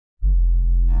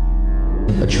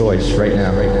a choice right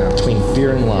now, between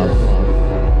fear and love.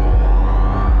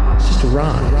 It's just a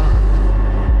ride.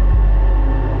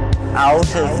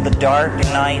 Out of the dark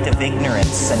night of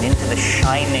ignorance and into the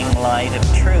shining light of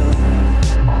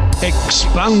truth.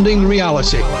 Expounding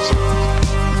reality.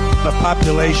 A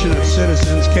population of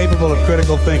citizens capable of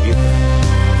critical thinking.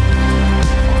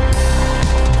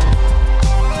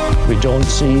 We don't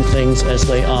see things as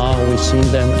they are, we see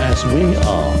them as we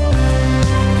are.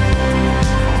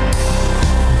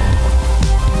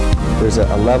 There's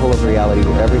a level of reality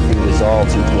where everything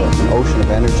dissolves into an ocean of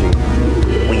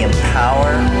energy. We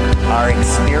empower our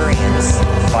experience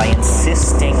by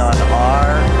insisting on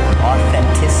our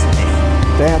authenticity.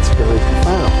 That's very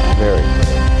profound.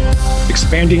 Very.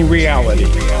 Expanding reality.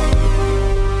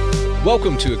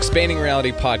 Welcome to Expanding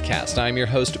Reality Podcast. I'm your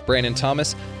host, Brandon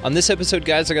Thomas. On this episode,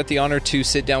 guys, I got the honor to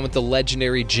sit down with the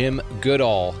legendary Jim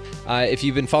Goodall. If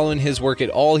you've been following his work at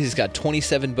all, he's got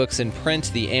 27 books in print.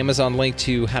 The Amazon link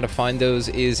to how to find those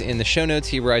is in the show notes.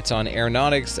 He writes on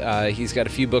aeronautics. He's got a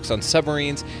few books on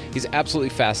submarines. He's absolutely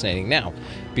fascinating. Now,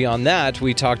 beyond that,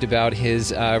 we talked about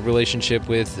his relationship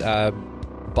with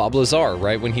Bob Lazar,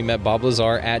 right? When he met Bob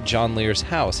Lazar at John Lear's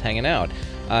house, hanging out.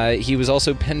 He was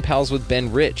also pen pals with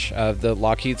Ben Rich of the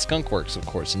Lockheed Skunk Works, of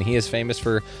course, and he is famous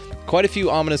for quite a few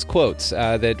ominous quotes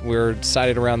that were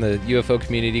cited around the UFO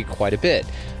community quite a bit.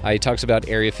 He talks about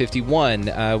Area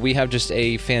 51. We have just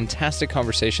a fantastic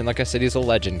conversation. Like I said, he's a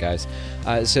legend, guys.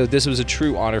 So this was a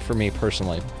true honor for me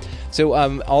personally. So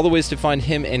all the ways to find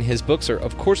him and his books are,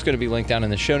 of course, going to be linked down in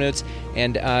the show notes.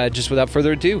 And just without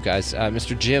further ado, guys,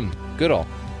 Mr. Jim Goodall.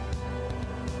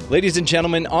 Ladies and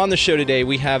gentlemen, on the show today,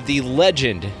 we have the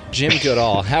legend, Jim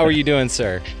Goodall. How are you doing,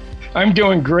 sir? I'm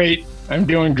doing great.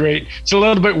 It's a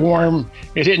little bit warm.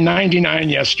 It hit 99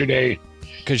 yesterday.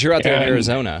 Because you're out there in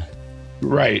Arizona.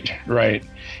 Right.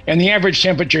 And the average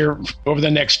temperature over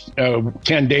the next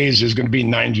 10 days is going to be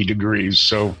 90 degrees.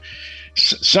 So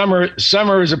summer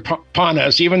is upon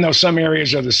us. Even though some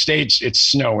areas of the states, it's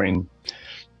snowing.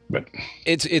 But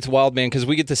it's wild, man, because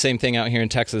we get the same thing out here in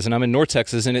Texas, and I'm in North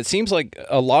Texas, and it seems like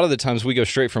a lot of the times we go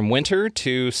straight from winter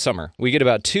to summer. We get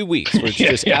about 2 weeks where it's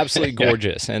just absolutely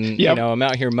gorgeous, and you know, I'm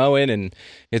out here mowing, and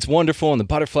it's wonderful, and the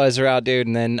butterflies are out, dude,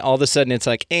 and then all of a sudden it's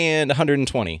like, and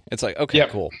 120. It's like, okay,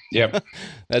 cool. Yep.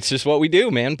 That's just what we do,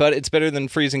 man, but it's better than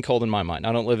freezing cold in my mind.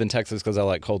 I don't live in Texas because I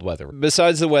like cold weather.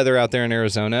 Besides the weather out there in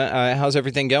Arizona, how's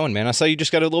everything going, man? I saw you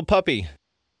just got a little puppy.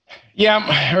 Yeah,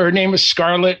 her name is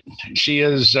Scarlett. She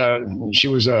was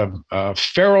a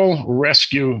feral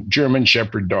rescue German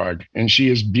Shepherd dog, and she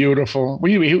is beautiful.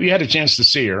 We had a chance to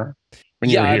see her when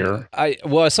you were here. I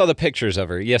saw the pictures of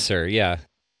her. Yes, sir. Yeah.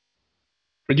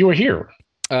 But you were here.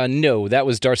 No, that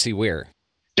was Darcy Weir.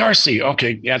 Darcy.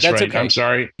 Okay, that's right. Okay. I'm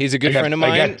sorry. He's a good friend of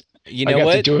mine. You know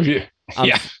what? The two of you.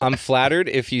 I'm flattered.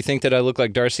 If you think that I look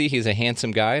like Darcy, he's a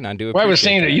handsome guy, and I do appreciate Well, I was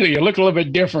saying that you look a little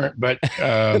bit different, but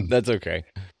that's okay.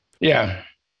 Yeah.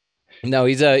 No,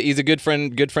 he's a good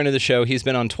friend of the show. He's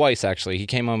been on twice, actually. He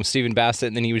came on with Stephen Bassett,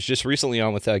 and then he was just recently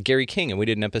on with Gary King, and we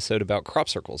did an episode about crop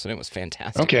circles, and it was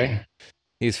fantastic. Okay.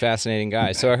 He's a fascinating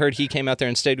guy. So I heard he came out there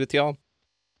and stayed with y'all?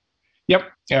 Yep.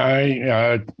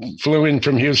 I flew in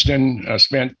from Houston,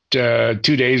 spent 2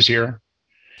 days here.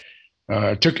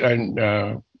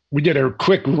 We did a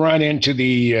quick run into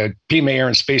the Pima Air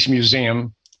and Space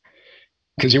Museum,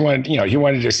 because he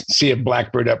wanted to see a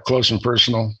blackbird up close and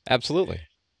personal. Absolutely.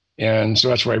 And so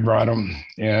that's where I brought him.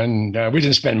 And we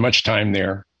didn't spend much time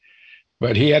there,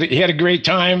 but he had a great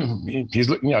time. He's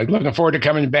looking forward to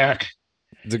coming back.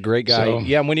 He's a great guy. So,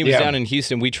 yeah. When he was down in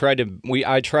Houston, I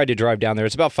tried to drive down there.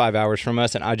 It's about 5 hours from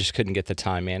us, and I just couldn't get the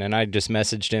time, man. And I just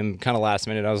messaged him kind of last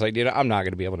minute. I was like, dude, I'm not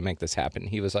going to be able to make this happen.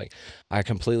 He was like, I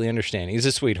completely understand. He's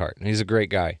a sweetheart. He's a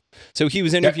great guy. So he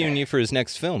was interviewing you for his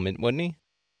next film, wasn't he?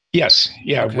 Yes.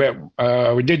 Yeah.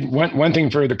 Okay. We did one thing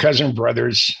for the Cousin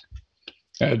Brothers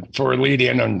for a lead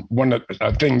in on one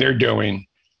thing they're doing.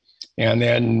 And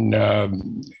then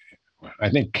I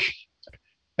think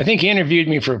he interviewed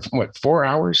me for 4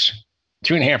 hours,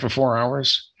 2.5 or 4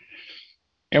 hours.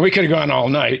 And we could have gone all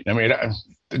night. I mean,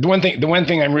 the one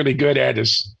thing I'm really good at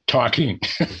is talking.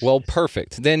 Well,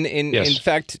 perfect. Then in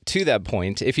fact, to that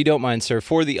point, if you don't mind, sir,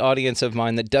 for the audience of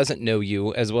mine that doesn't know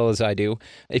you as well as I do,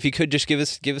 if you could just give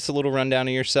us a little rundown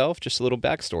of yourself, just a little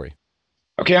backstory.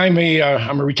 Okay, I'm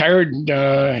a retired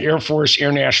Air Force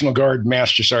Air National Guard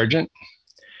Master Sergeant.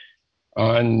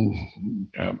 On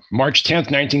March 10th,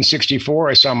 1964,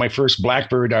 I saw my first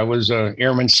blackbird. I was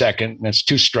Airman Second. That's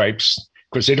 2 stripes.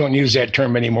 Of course, they don't use that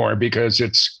term anymore because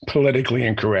it's politically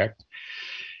incorrect.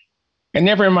 And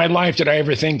never in my life did I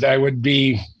ever think that I would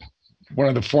be one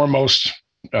of the foremost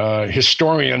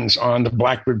historians on the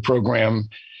Blackbird program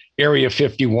Area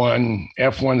 51,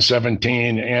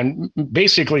 F-117, and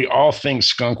basically all things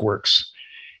Skunk Works.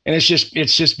 And it's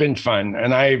just been fun.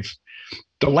 And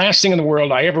the last thing in the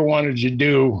world I ever wanted to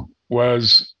do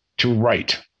was to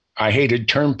write. I hated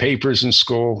term papers in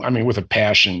school. I mean, with a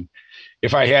passion.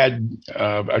 If I had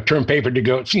a term paper to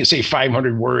go, say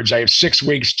 500 words, I have 6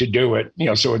 weeks to do it.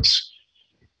 So it's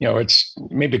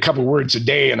maybe a couple words a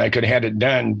day, and I could have had it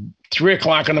done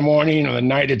 3:00 in the morning or the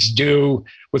night it's due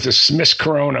with a Smith's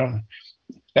Corona.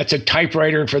 That's a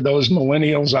typewriter for those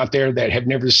millennials out there that have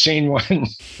never seen one.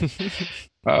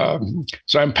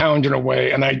 So I'm pounding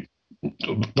away, and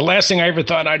the last thing I ever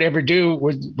thought I'd ever do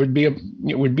would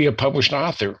be a published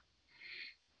author.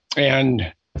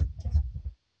 And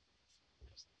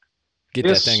get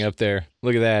that thing up there.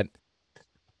 Look at that.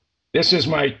 This is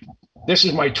my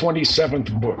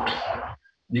 27th book.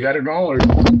 You got it all?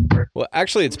 Well,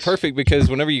 actually, it's perfect because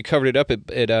whenever you covered it up,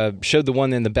 it showed the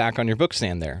one in the back on your book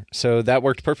stand there. So that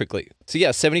worked perfectly. So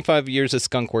yeah, 75 years of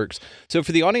Skunk Works. So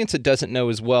for the audience that doesn't know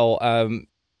as well,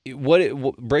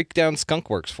 break down Skunk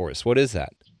Works for us. What is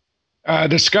that?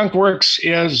 The Skunk Works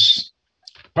is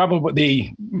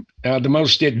probably the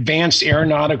most advanced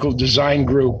aeronautical design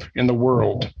group in the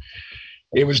world.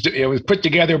 It was put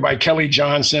together by Kelly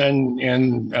Johnson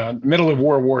in middle of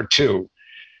World War II.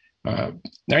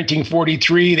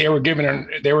 1943, they were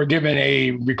given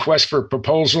a request for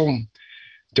proposal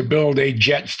to build a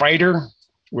jet fighter,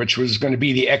 which was going to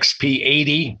be the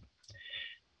XP-80.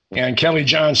 And Kelly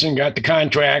Johnson got the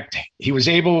contract. He was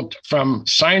able, from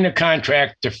sign a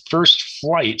contract to first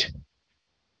flight,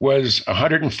 was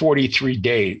 143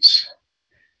 days.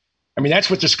 I mean, that's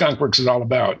what the Skunk Works is all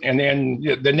about. And then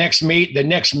the next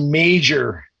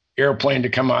major airplane to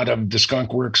come out of the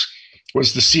Skunk Works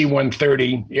was the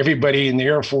C-130. Everybody in the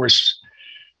Air Force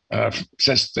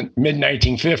since the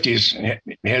mid-1950s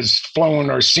has flown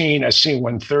or seen a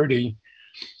C-130.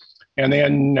 And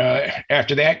then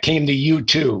after that came the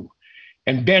U-2.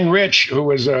 And Ben Rich, who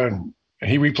was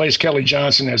he replaced Kelly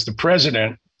Johnson as the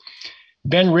president.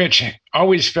 Ben Rich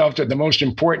always felt that the most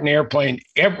important airplane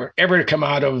ever to come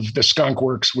out of the Skunk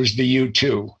Works was the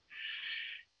U-2.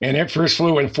 And it first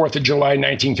flew on 4th of July,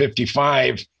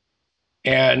 1955.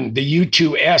 And the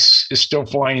U-2S is still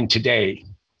flying today.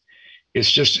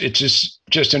 It's just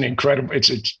an incredible,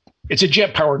 it's a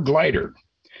jet-powered glider.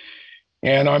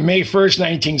 And on May 1st,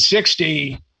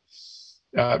 1960,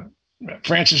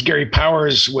 Francis Gary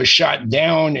Powers was shot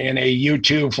down in a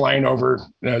U-2 flying over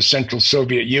the Central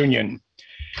Soviet Union.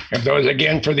 And those,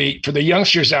 again, for the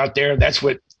youngsters out there, that's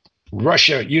what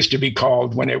Russia used to be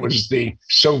called when it was the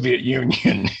Soviet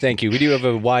Union. Thank you. We do have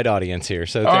a wide audience here,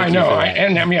 so thank I know. You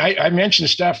I mentioned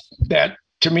stuff that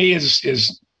to me is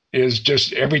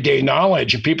just everyday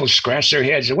knowledge, and people scratch their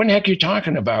heads. What the heck are you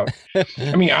talking about?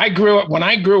 I mean, when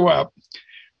I grew up,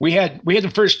 we had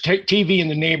the first TV in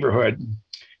the neighborhood.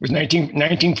 It was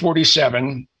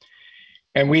 1947,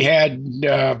 and we had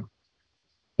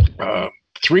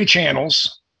 3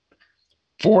 channels,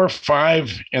 4,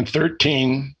 5, and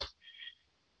 13.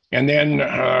 And then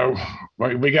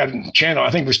we got channel,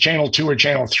 I think it was channel 2 or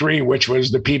channel 3, which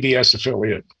was the PBS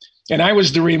affiliate. And I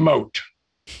was the remote.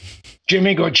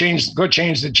 Jimmy, go change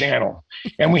the channel.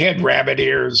 And we had rabbit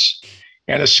ears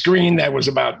and a screen that was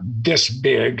about this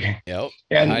big. Yep.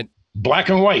 And black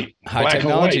and white. High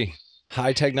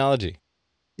technology.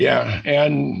 Yeah.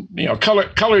 And,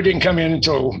 color didn't come in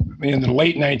until in the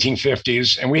late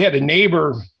 1950s. And we had a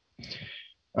neighbor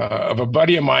of a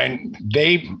buddy of mine.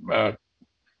 They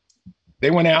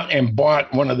went out and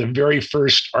bought one of the very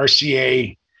first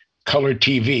RCA color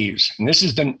TVs. And this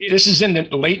is in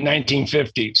the late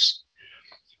 1950s.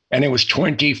 And it was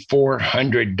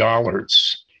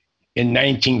 $2,400 in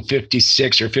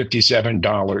 1956 or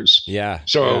 $57. Yeah.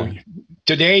 So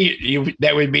today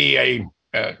that would be a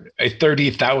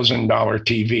 $30,000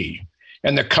 TV.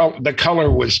 And the color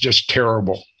was just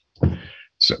terrible.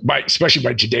 So especially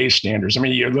by today's standards. I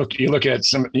mean, you look at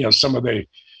some of the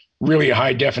really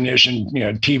high definition,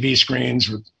 TV screens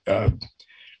with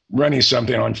running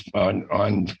something on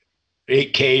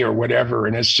 8K or whatever,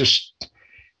 and it's just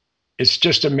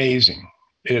amazing.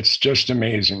 It's just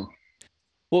amazing.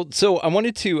 Well, so I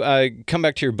wanted to come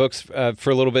back to your books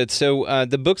for a little bit. So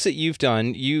the books that you've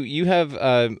done, you have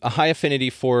a high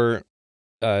affinity for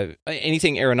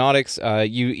anything aeronautics.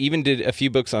 You even did a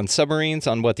few books on submarines,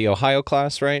 on the Ohio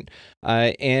class, right?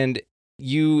 And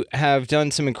you have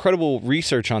done some incredible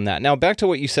research on that. Now, back to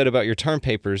what you said about your term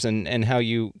papers and how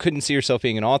you couldn't see yourself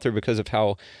being an author because of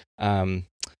how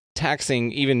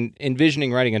taxing even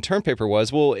envisioning writing a term paper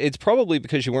was. Well, it's probably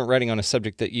because you weren't writing on a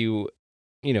subject that you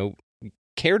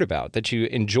cared about, that you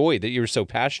enjoyed, that you were so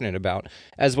passionate about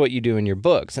as what you do in your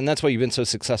books. And that's why you've been so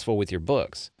successful with your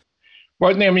books.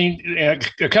 Well, I mean,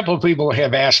 a couple of people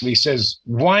have asked me, says,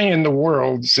 why in the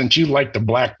world, since you like the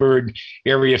Blackbird,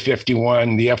 Area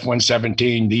 51, the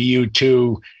F-117, the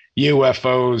U-2,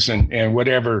 UFOs, and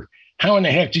whatever, how in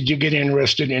the heck did you get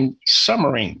interested in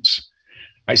submarines?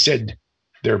 I said,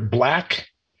 they're black,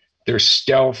 they're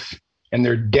stealth, and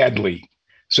they're deadly.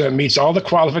 So it meets all the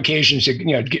qualifications, and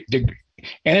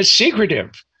it's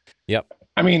secretive. Yep.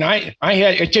 I mean,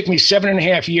 it took me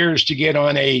 7.5 years to get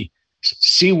on a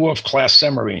Seawolf class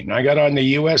submarine. I got on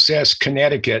the USS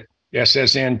Connecticut,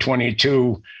 SSN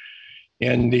 22,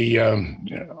 in the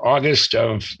August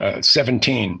of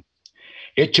 17.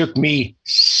 It took me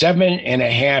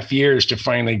 7.5 years to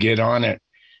finally get on it.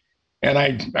 And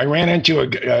I ran into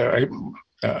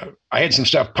I had some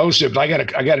stuff posted, but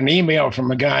I got an email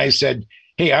from a guy who said,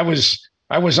 hey, I was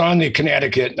on the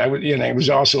Connecticut. I was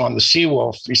also on the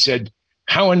Seawolf. He said,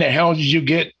 how in the hell did you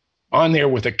get on there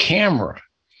with a camera?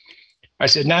 I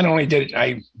said, not only did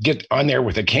I get on there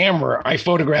with a camera, I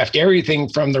photographed everything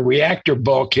from the reactor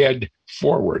bulkhead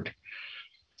forward.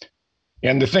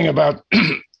 And the thing about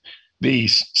the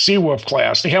Seawolf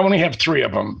class, they only have 3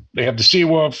 of them. They have the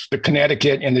Seawolf, the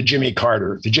Connecticut, and the Jimmy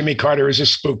Carter. The Jimmy Carter is a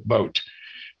spook boat,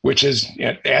 which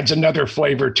adds another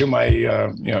flavor to my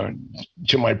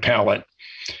to my palate.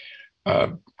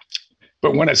 But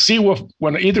when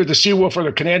either the Seawolf or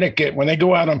the Connecticut, when they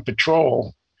go out on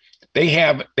patrol, they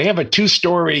have a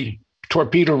 2-story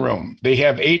torpedo room. They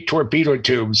have 8 torpedo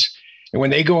tubes. And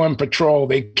when they go on patrol,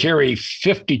 they carry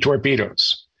 50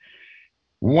 torpedoes.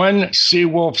 One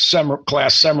Seawolf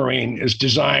class submarine is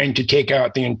designed to take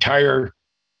out the entire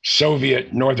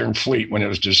Soviet Northern Fleet when it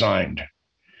was designed.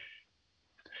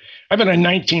 I've been on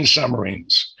 19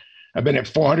 submarines. I've been at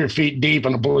 400 feet deep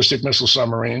on a ballistic missile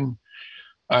submarine.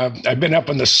 I've been up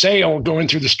on the sail going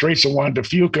through the Straits of Juan de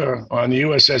Fuca on the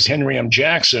USS Henry M.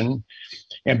 Jackson.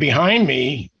 And behind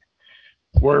me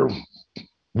were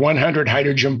 100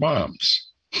 hydrogen bombs.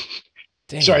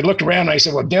 Dang. So I looked around and I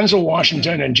said, well, Denzel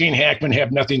Washington and Gene Hackman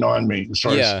have nothing on me as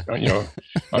far as,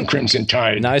 on Crimson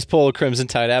Tide. Nice pull of Crimson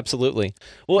Tide. Absolutely.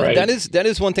 Well, right. that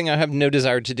is one thing I have no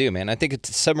desire to do, man. I think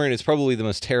submarine is probably the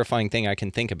most terrifying thing I can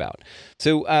think about.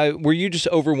 So were you just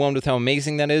overwhelmed with how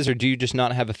amazing that is, or do you just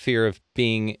not have a fear of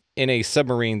being in a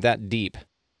submarine that deep?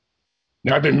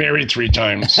 No, I've been married 3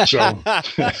 times, so.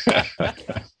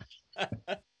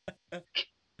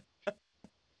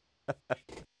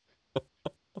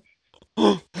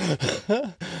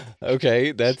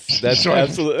 Okay, that's so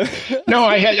absolutely. No,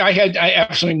 I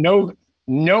absolutely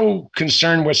no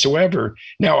concern whatsoever.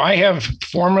 Now I have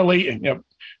formally,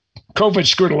 COVID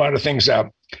screwed a lot of things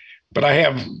up, but I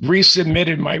have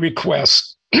resubmitted my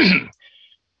request on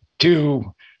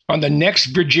the next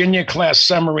Virginia class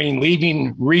submarine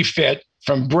leaving refit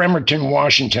from Bremerton,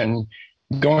 Washington,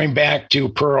 going back to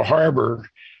Pearl Harbor.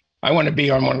 I want to be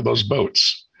on one of those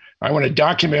boats. I want to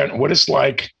document what it's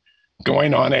like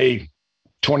going on a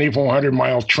 2,400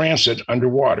 mile transit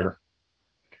underwater.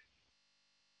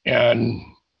 And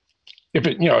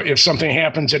if something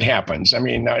happens, it happens. I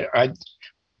mean,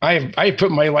 I put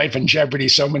my life in jeopardy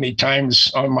so many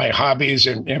times on my hobbies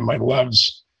and my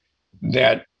loves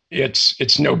that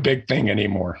it's no big thing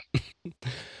anymore.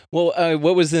 Well,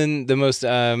 what was in the most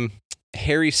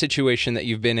hairy situation that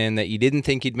you've been in that you didn't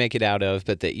think you'd make it out of,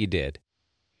 but that you did?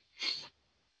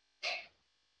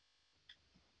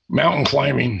 Mountain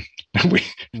climbing.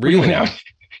 We went out.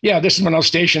 Yeah, this is when I was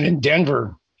stationed in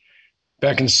Denver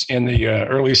back in the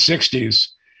early 60s.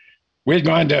 We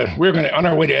were on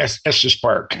our way to Estes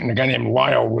Park, and a guy named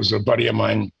Lyle was a buddy of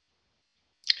mine.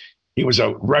 He was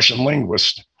a Russian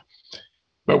linguist.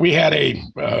 But we had a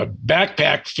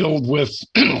backpack filled with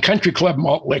Country Club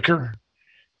malt liquor,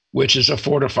 which is a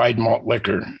fortified malt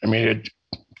liquor. I mean,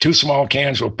 2 small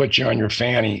cans will put you on your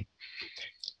fanny.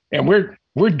 And we're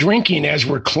drinking as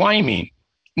we're climbing.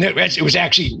 It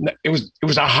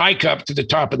was a hike up to the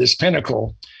top of this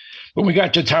pinnacle. When we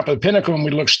got to the top of the pinnacle and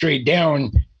we looked straight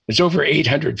down, it's over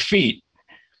 800 feet.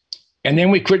 And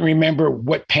then we couldn't remember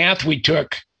what path we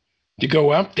took to go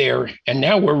up there. And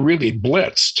now we're really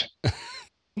blitzed.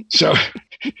 So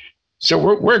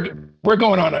we're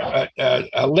going on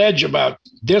a ledge about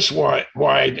this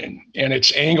wide and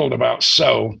it's angled about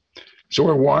so. So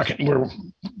we're walking,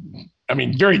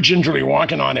 very gingerly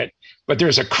walking on it, but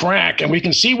there's a crack and we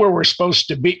can see where we're supposed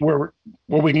to be, where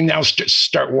we can now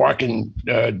start walking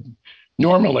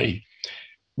normally,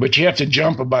 but you have to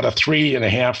jump about a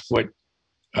 3.5 foot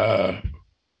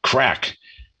crack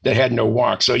that had no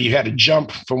walk. So you had to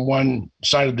jump from one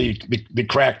side of the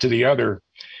crack to the other.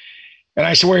 And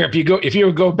I swear, if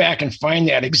you go back and find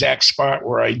that exact spot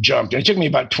where I jumped, and it took me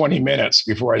about 20 minutes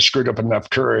before I screwed up enough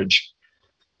courage.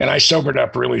 And I sobered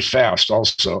up really fast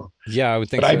also. Yeah, I would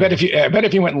think but so. I bet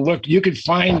if you went and looked, you could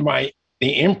find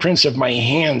the imprints of my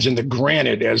hands in the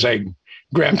granite as I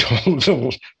grabbed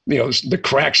the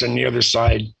cracks on the other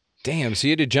side. Damn, so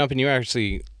you had to jump and you were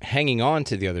actually hanging on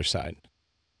to the other side.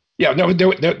 Yeah, no,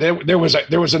 there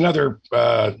was another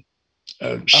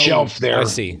shelf there. I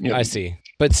see. I see.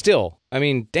 But still, I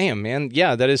mean, damn, man.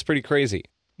 Yeah, that is pretty crazy.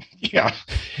 Yeah.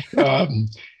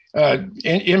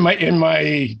 In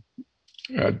my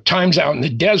times out in the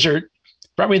desert,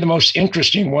 probably the most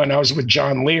interesting one, I was with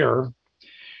John Lear.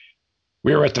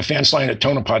 We were at the fence line at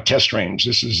Tonopah Test Range.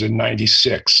 This is in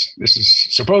 96. This is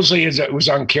supposedly it was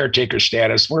on caretaker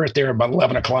status. We're out there about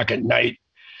 11 o'clock at night.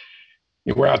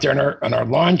 We're out there on our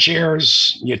lawn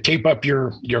chairs. You tape up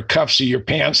your cuffs of your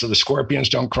pants so the scorpions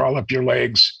don't crawl up your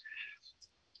legs.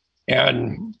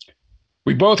 And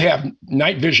we both have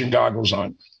night vision goggles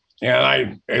on.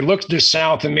 And I looked to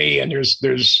south of me, and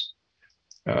there's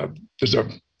a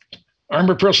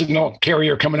armored personnel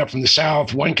carrier coming up from the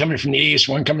south, one coming from the east,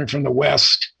 one coming from the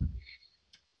west.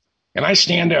 And I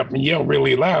stand up and yell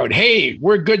really loud, "Hey,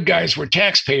 we're good guys, we're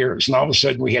taxpayers." And all of a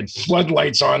sudden we had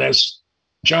floodlights on us.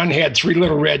 John had 3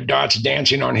 little red dots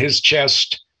dancing on his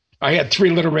chest. I had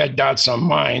 3 little red dots on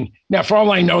mine. Now, for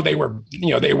all I know, they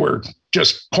were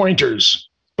just pointers,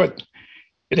 but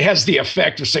it has the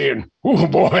effect of saying, "Oh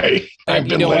boy, I've been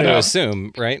let up." You don't want to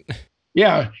assume, right?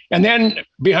 Yeah. And then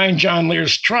behind John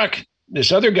Lear's truck,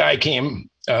 this other guy came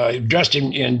dressed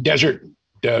in desert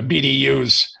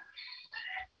BDUs,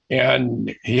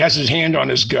 and he has his hand on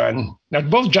his gun. Now,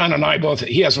 both John and I,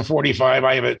 he has a 45.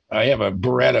 I have a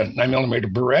Beretta,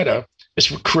 9mm Beretta. It's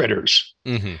for critters.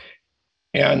 Mm-hmm.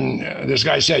 And this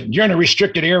guy said, "You're in a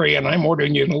restricted area and I'm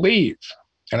ordering you to leave."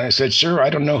 And I said, "Sir, I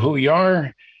don't know who you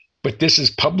are, but this is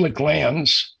public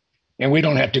lands and we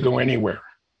don't have to go anywhere."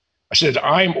 I said,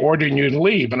 "I'm ordering you to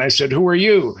leave." And I said, "Who are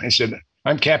you?" I said,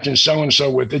 "I'm Captain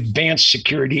so-and-so with Advanced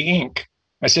Security, Inc."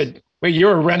 I said, "Well,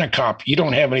 you're a rent-a-cop. You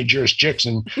don't have any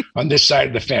jurisdiction on this side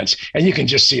of the fence." And you can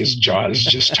just see his jaws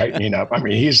just tightening up. I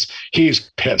mean,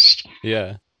 he's pissed.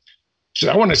 Yeah. He said,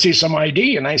 "I want to see some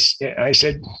ID." And I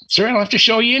said, "Sir, I don't have to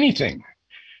show you anything."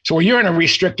 So, "Well, you're in a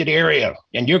restricted area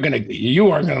and you are going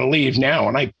to leave now."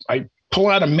 And I pull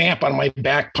out a map out of my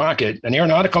back pocket, an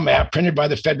aeronautical map printed by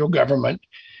the federal government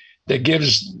that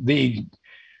gives the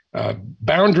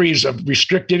boundaries of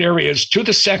restricted areas to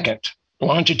the second,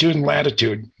 longitude and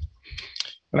latitude.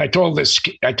 And I told this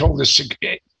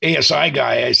ASI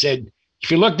guy, I said,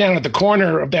 "If you look down at the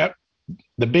corner of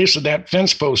the base of that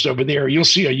fence post over there, you'll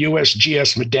see a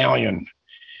USGS medallion.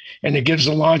 And it gives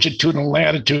the longitude and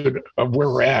latitude of where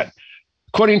we're at.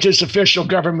 According to this official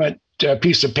government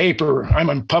piece of paper, I'm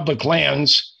on public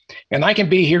lands, and I can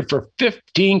be here for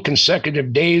 15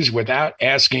 consecutive days without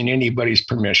asking anybody's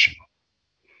permission."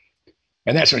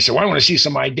 And that's when I said, "Well, I want to see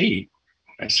some ID."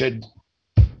 I said,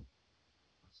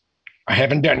 I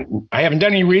haven't done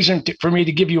any reason for me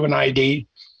to give you an ID."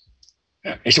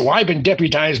 He said, "Well, I've been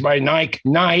deputized by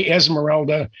Nye,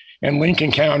 Esmeralda, and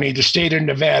Lincoln County, the state of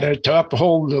Nevada, to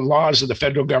uphold the laws of the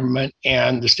federal government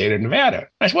and the state of Nevada."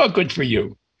 I said, "Well, good for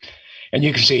you." And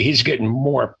you can see he's getting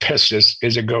more pissed as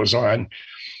it goes on.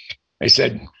 I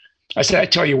said, "I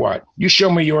tell you what, you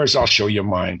show me yours, I'll show you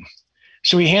mine."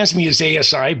 So he hands me his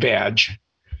ASI badge.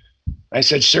 I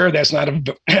said, "Sir, that's not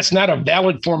a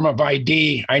valid form of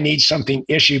ID. I need something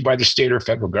issued by the state or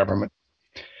federal government."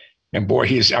 And boy,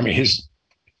 his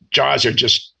jaws are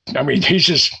he's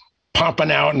just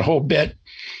popping out and a whole bit.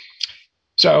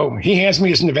 So he hands me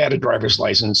his Nevada driver's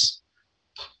license.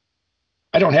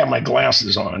 I don't have my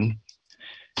glasses on.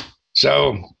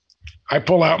 So I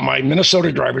pull out my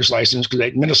Minnesota driver's license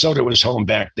because Minnesota was home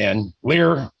back then.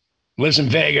 Lear lives in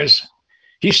Vegas.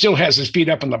 He still has his feet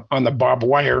up on the barbed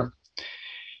wire.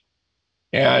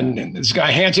 And this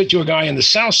guy hands it to a guy on the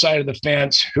south side of the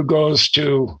fence who goes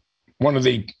to one of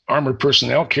the armored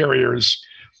personnel carriers,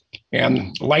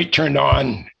 and light turned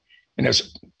on, and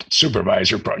his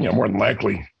supervisor, more than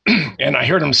likely. And I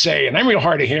heard him say, and I'm real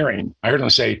hard of hearing, I heard him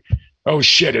say, "Oh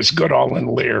shit, it's Goodall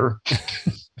and Lear."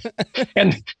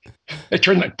 And they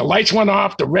turned the lights went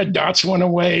off, the red dots went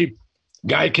away.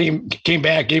 Guy came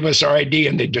back, gave us our ID,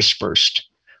 and they dispersed.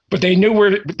 But they knew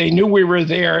we were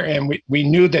there, and we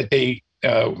knew that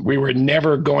we were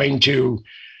never going to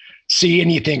see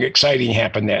anything exciting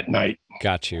happen that night.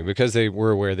 Got you, because they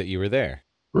were aware that you were there.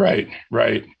 Right.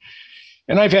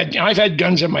 And I've had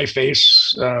guns in my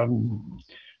face.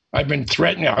 I've been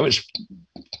threatened. I was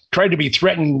tried to be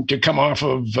threatened to come off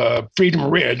of Freedom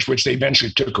Ridge, which they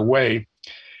eventually took away.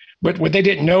 But what they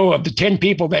didn't know, of the 10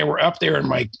 people that were up there in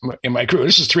my crew,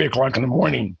 this is 3:00 in the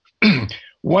morning.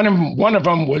 One of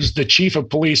them was the chief of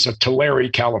police of Tulare,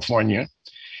 California,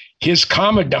 his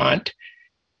commandant,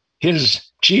 his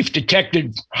chief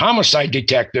detective, homicide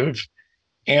detective,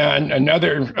 and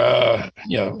another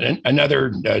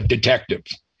detective.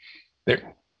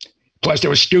 Plus,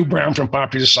 there was Stu Brown from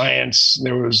Popular Science.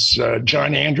 There was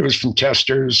John Andrews from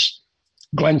Testers,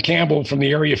 Glenn Campbell from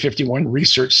the Area 51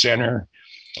 Research Center,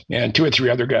 and 2 or 3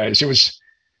 other guys. It was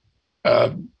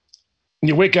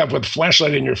you wake up with a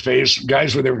flashlight in your face,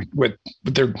 guys with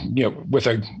their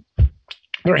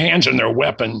hands on their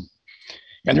weapon,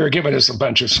 and they were giving us a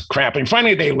bunch of crap. And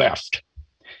finally, they left.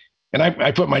 And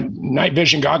I put my night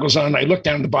vision goggles on. And I looked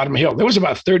down the bottom of the hill. There was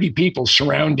about 30 people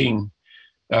surrounding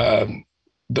the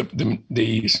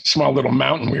small little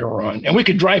mountain we were on, and we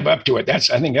could drive up to it.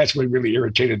 I think that's what really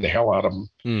irritated the hell out of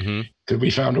them, because we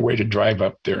found a way to drive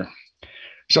up there.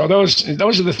 So those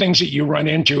are the things that you run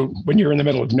into when you're in the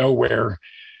middle of nowhere,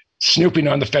 snooping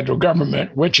on the federal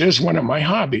government, which is one of my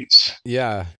hobbies.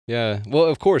 Yeah. Well,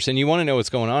 of course, and you want to know what's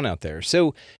going on out there.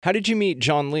 So how did you meet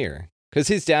John Lear? Because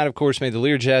his dad, of course, made the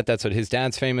Learjet. That's what his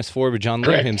dad's famous for. But John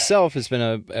Lear himself has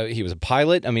been he was a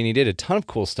pilot. I mean, he did a ton of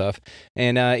cool stuff.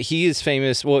 And he is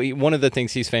famous. Well, one of the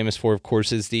things he's famous for, of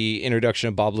course, is the introduction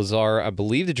of Bob Lazar, I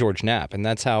believe, to George Knapp. And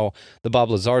that's how the Bob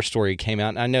Lazar story came out.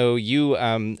 And I know you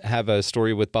have a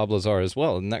story with Bob Lazar as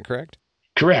well. Isn't that correct?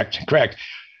 Correct.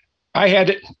 I had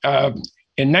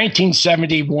in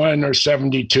 1971 or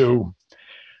 72,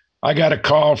 I got a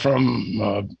call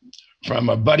from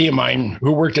a buddy of mine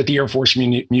who worked at the Air Force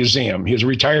Museum. He was a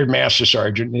retired master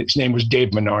sergeant. His name was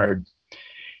Dave Menard.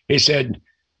 He said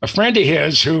a friend of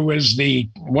his, who was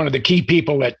one of the key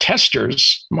people at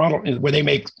Testers model, where they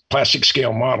make plastic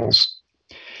scale models,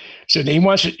 said he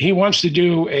wants to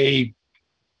do a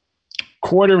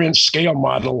 1/4-inch scale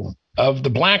model of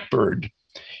the Blackbird,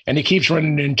 and he keeps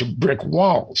running into brick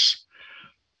walls.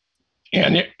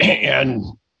 And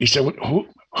he said,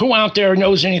 who out there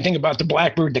knows anything about the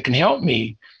Blackbird that can help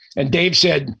me? And Dave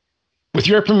said, with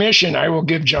your permission, I will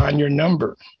give John your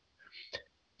number.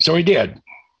 So he did.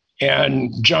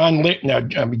 And John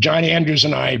Andrews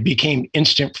and I became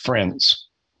instant friends.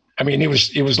 I mean, it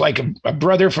was like a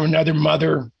brother from another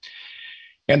mother.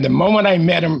 And the moment I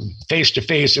met him face to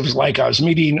face, it was like I was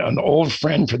meeting an old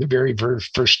friend for the very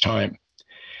first time.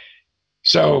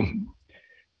 So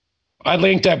I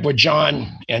linked up with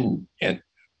John and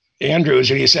Andrews,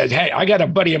 and he said, hey, I got a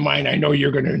buddy of mine I know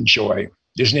you're going to enjoy.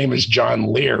 His name is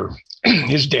John Lear.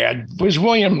 His dad was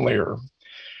William Lear.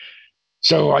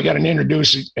 So I got an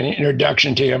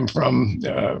introduction to him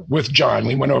with John.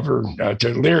 We went over to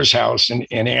Lear's house,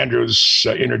 and Andrews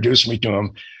introduced me to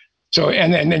him. So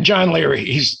and then John Lear,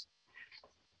 he's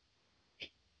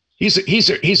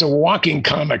a walking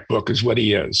comic book, is what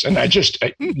he is. And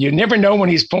you never know when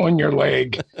he's pulling your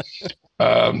leg.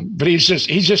 But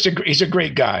he's a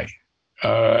great guy.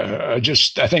 I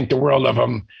think the world of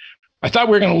him. I thought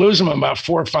we were going to lose him about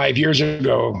 4 or 5 years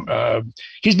ago.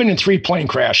 He's been in 3 plane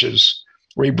crashes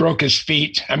where he broke his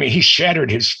feet. I mean, he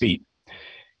shattered his feet,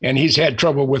 and he's had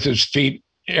trouble with his feet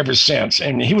ever since.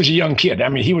 And he was a young kid. I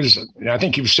mean, I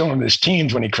think he was still in his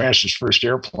teens when he crashed his first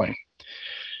airplane.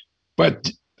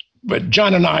 But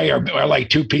John and I are like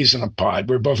 2 peas in a pod.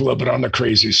 We're both a little bit on the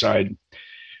crazy side.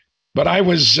 But I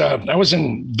was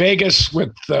in Vegas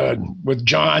with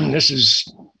John. This is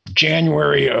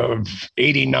January of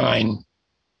 '89,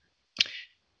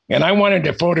 and I wanted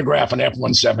to photograph an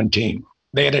F-117.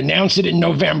 They had announced it in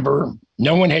November.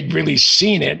 No one had really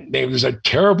seen it. There was a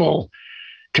terrible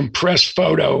compressed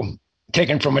photo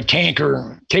taken from a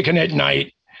tanker, taken at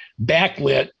night,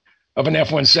 backlit, of an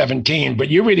F-117, but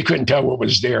you really couldn't tell what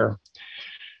was there.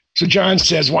 So John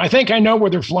says, well, I think I know where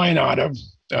they're flying out of.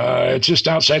 It's just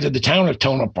outside of the town of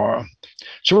Tonopah.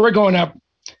 So we're going up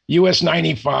US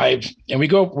 95, and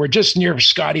we're just near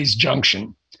Scotty's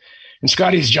Junction. And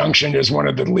Scotty's Junction is one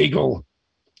of the legal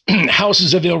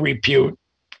houses of ill repute,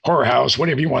 whorehouse,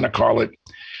 whatever you want to call it.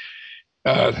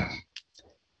 And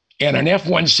an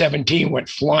F-117 went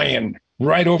flying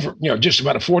right over, just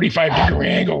about a 45-degree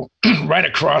angle, right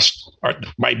across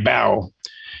my bow.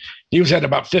 He was at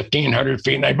about 1,500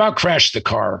 feet, and I about crashed the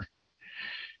car.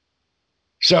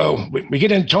 So we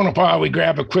get into Tonopah, we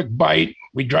grab a quick bite,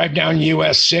 we drive down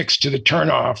US 6 to the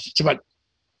turnoff. It's about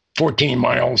 14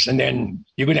 miles, and then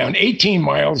you go down 18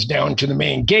 miles down to the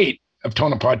main gate of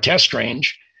Tonopah Test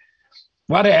Range.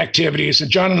 A lot of activities,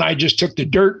 and John and I just took the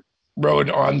dirt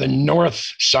road on the north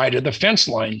side of the fence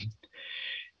line.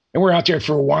 And we're out there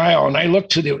for a while, and I look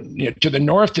to the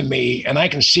north of me, and I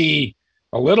can see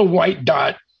a little white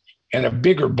dot and a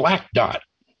bigger black dot.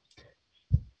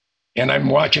 And I'm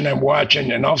watching,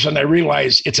 and all of a sudden I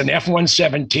realize it's an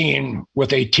F-117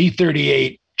 with a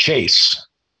T-38 chase.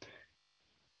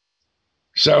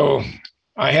 So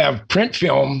I have print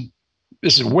film.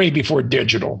 This is way before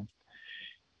digital.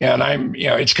 And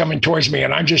it's coming towards me,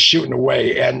 and I'm just shooting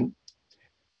away and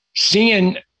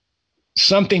seeing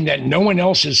something that no one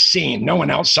else has seen, no one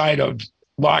outside of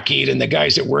Lockheed and the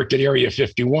guys that worked at Area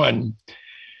 51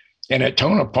 and at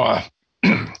Tonopah.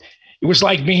 It was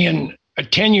like being a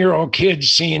 10-year-old kid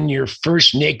seeing your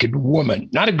first naked woman,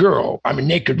 not a girl. I'm a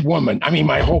naked woman. I mean,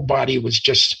 my whole body was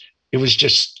just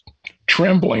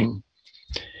trembling.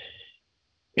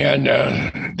 And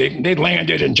they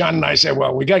landed, and John and I said,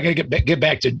 well, we got to get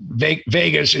back to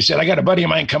Vegas. He said, I got a buddy of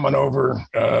mine coming over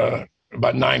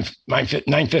about 9:15,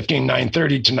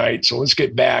 9:30 tonight. So let's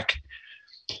get back.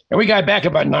 And we got back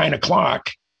about 9 o'clock.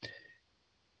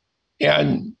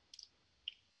 And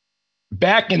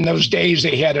back in those days,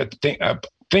 they had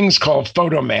things called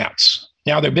photomats.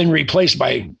 Now they've been replaced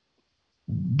by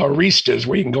baristas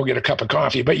where you can go get a cup of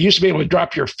coffee, but you used to be able to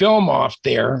drop your film off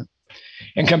there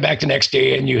and come back the next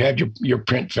day and you have your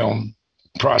print film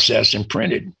processed and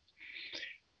printed.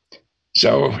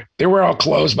 So they were all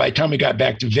closed by the time we got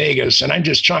back to Vegas, and I'm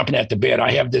just chomping at the bit.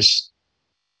 I have this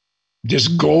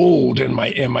gold in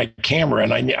my camera,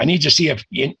 and I need to see if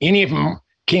any of them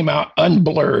came out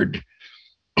unblurred.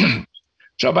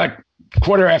 So about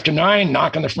 9:15,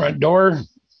 knock on the front door.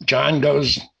 John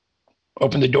goes,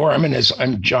 open the door.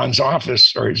 I'm John's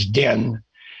office or his den.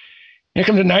 Here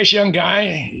comes a nice young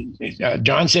guy.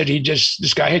 John said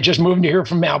this guy had just moved here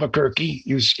from Albuquerque.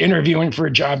 He was interviewing for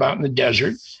a job out in the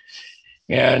desert.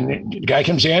 And the guy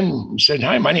comes in and said,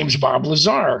 hi, my name is Bob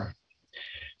Lazar.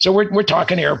 So we're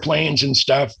talking airplanes and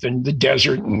stuff and the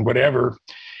desert and whatever.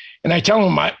 And I tell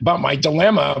him about my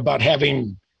dilemma about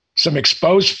having some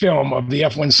exposed film of the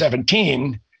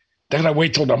F-117. Then I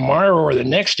wait till tomorrow or the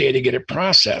next day to get it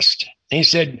processed. And he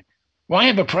said, well, I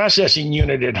have a processing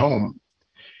unit at home.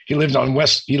 He lived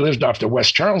off to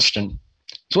West Charleston.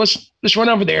 So let's run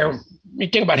over there.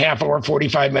 It take about half hour,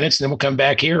 45 minutes, and then we'll come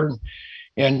back here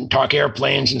and talk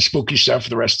airplanes and spooky stuff for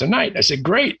the rest of the night. I said,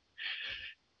 great.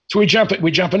 So we jump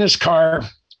in his car.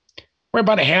 We're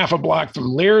about a half a block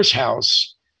from Lear's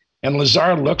house. And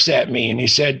Lazar looks at me and he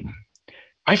said,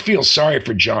 I feel sorry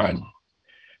for John.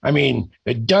 I mean,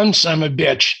 the dumb son of a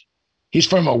bitch. He's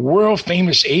from a world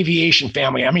famous aviation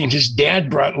family. I mean, his dad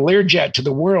brought Learjet to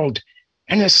the world,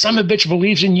 and the son of a bitch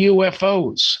believes in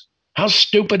UFOs. How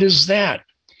stupid is that?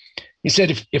 He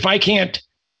said, if I can't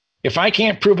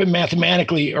prove it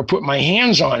mathematically or put my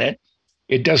hands on it,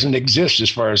 it doesn't exist as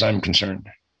far as I'm concerned.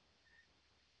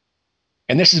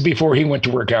 And this is before he went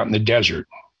to work out in the desert.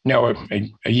 Now,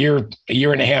 a year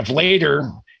and a half later,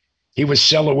 he was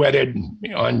silhouetted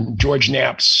on George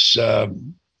Knapp's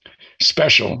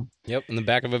special. Yep, in the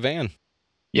back of a van.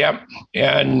 Yep,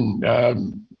 and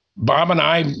Bob and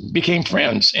I became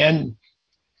friends. And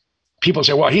people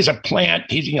say, well, he's a plant.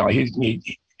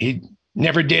 He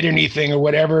never did anything or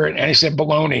whatever. And I said,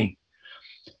 baloney.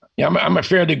 Yeah, I'm a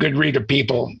fairly good read of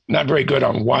people. Not very good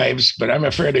on wives, but I'm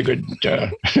a fairly good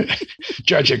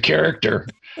judge of character.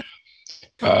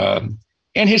 And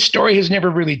his story has never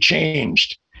really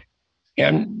changed.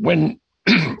 And when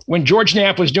George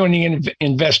Knapp was doing the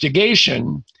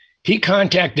investigation, he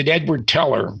contacted Edward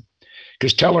Teller,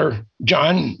 because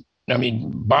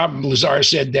Bob Lazar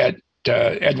said that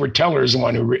Edward Teller is the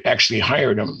one who actually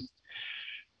hired him.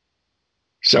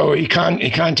 So he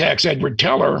contacts Edward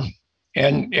Teller,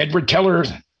 and Edward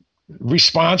Teller's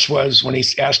response was, when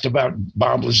he's asked about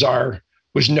Bob Lazar,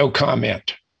 was no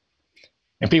comment.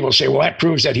 And people say, well, that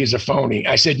proves that he's a phony.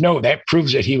 I said, no, that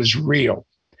proves that he was real.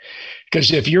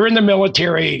 Because if you're in the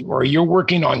military or you're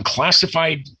working on a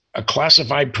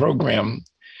classified program,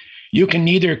 you can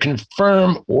neither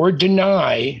confirm or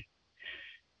deny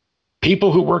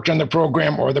people who worked on the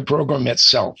program or the program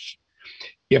itself.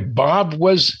 If Bob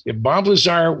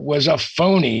Lazar was a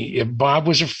phony, if Bob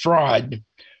was a fraud,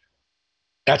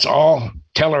 that's all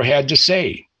Teller had to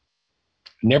say.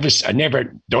 I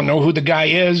never don't know who the guy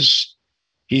is.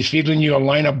 He's feeding you a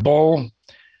line of bull.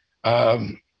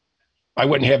 I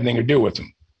wouldn't have anything to do with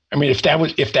him. I mean, if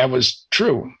that was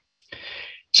true.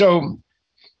 So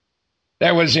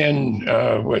that was in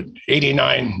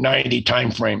 89, 90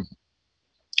 timeframe.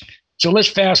 So let's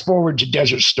fast forward to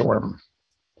Desert Storm.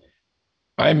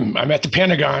 I'm at the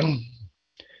Pentagon.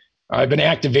 I've been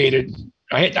activated.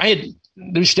 Let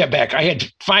me step back. I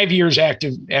had 5 years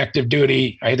active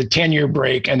duty. I had a 10-year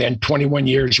break, and then 21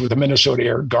 years with the Minnesota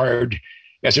Air Guard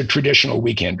as a traditional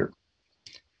weekender,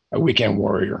 a weekend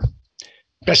warrior.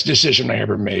 Best decision I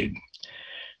ever made.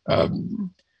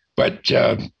 But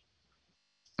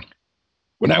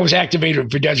when I was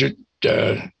activated for Desert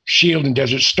Shield and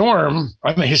Desert Storm,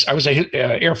 I was a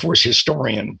Air Force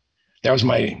historian. That was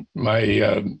my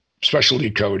specialty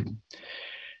code.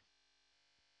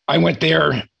 I went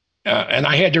there and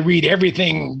I had to read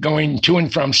everything going to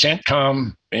and from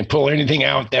CENTCOM and pull anything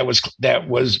out that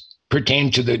was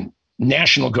pertained to the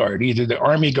National Guard, either the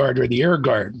Army Guard or the Air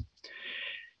Guard.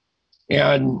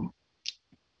 And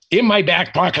in my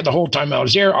back pocket the whole time I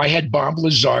was there, I had Bob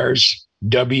Lazar's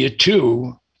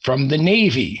W-2 from the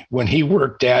Navy when he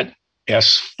worked at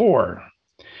S4.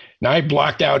 Now I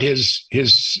blocked out his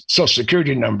Social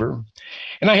Security number,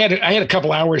 and I had a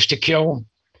couple hours to kill.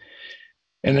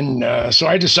 And then, so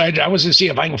I decided I was going to see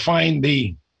if I can find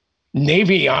the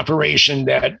Navy operation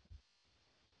that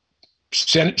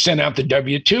sent out the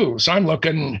W-2. So I'm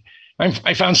looking,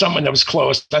 I found something that was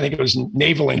close. I think it was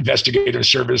Naval Investigative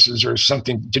Services or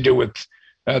something to do with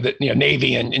the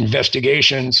Navy and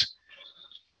investigations.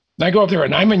 And I go up there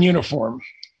and I'm in uniform.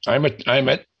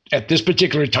 At this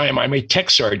particular time, I'm a tech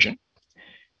sergeant.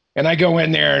 And I go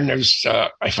in there and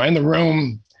I find the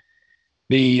room.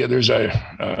 There's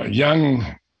a young,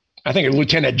 I think a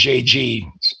Lieutenant JG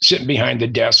sitting behind the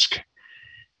desk.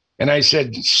 And I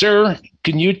said, "Sir,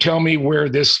 can you tell me where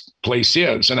this place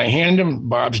is?" And I hand him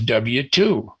Bob's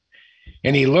W-2.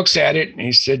 And he looks at it and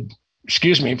he said,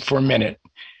 "Excuse me for a minute."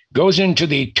 Goes into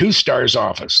the 2-star's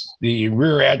office, the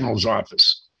Rear Admiral's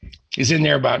office. He's in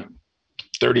there about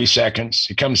 30 seconds.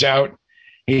 He comes out.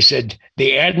 He said,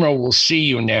 "The Admiral will see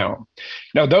you now."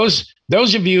 Now, those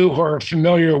of you who are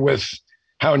familiar with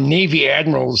how Navy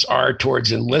admirals are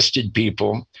towards enlisted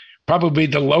people, probably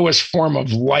the lowest form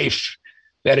of life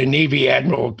that a Navy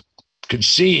admiral could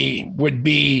see would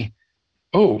be,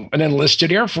 oh, an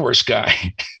enlisted Air Force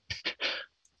guy.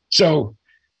 So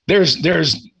there's, I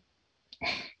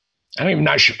don't even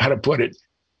know how to put it.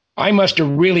 I must have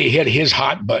really hit his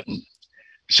hot button.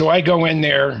 So I go in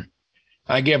there,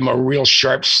 I give him a real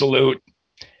sharp salute,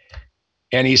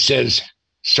 and he says,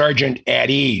 "Sergeant,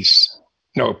 at ease."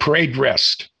 No, parade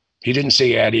rest. He didn't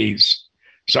say at ease.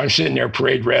 So I'm sitting there,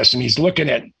 parade rest, and he's looking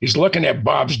at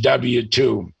Bob's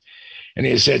W-2. And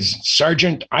he says,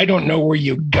 "Sergeant, I don't know where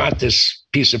you got this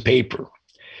piece of paper,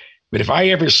 but if I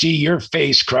ever see your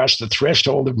face cross the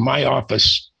threshold of my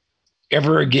office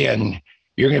ever again,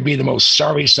 you're going to be the most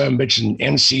sorry son of a bitch in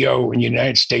NCO in the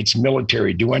United States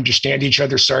military. Do you understand each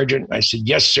other, Sergeant?" I said,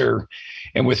 "Yes, sir."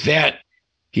 And with that,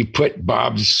 he put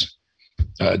Bob's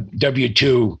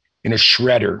W-2 in a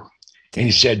shredder. And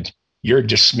he said, "You're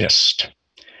dismissed."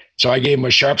 So I gave him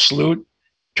a sharp salute,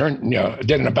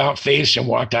 did an about face, and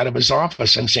walked out of his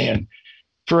office. I'm saying,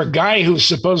 for a guy who's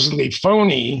supposedly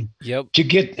phony, to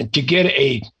get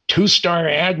a 2-star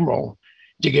admiral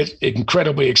to get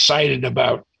incredibly excited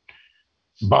about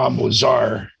Bob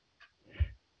Lazar,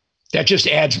 that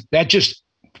just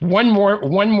one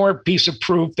more piece of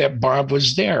proof that Bob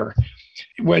was there.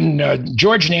 When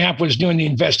George Knapp was doing the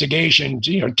investigation,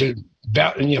 to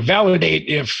validate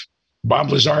if Bob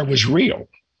Lazar was real,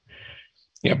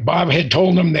 Bob had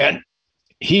told him that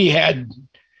he had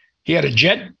a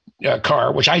jet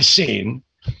car, which I'd seen,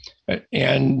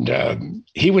 and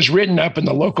he was written up in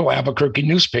the local Albuquerque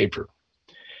newspaper.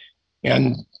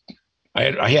 And I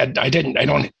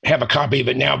don't have a copy of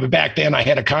it now, but back then I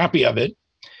had a copy of it,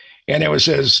 and it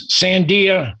says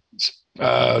Sandia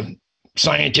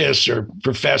scientist or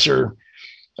professor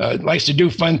likes to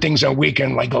do fun things on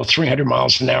weekend, like go 300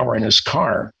 miles an hour in his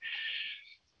car.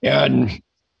 And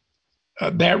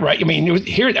that, right?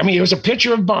 It was a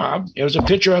picture of Bob. It was a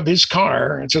picture of his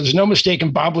car. And so there's no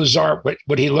mistaking Bob Lazar,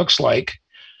 what he looks like.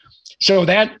 So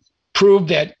that proved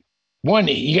that, one,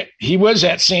 he was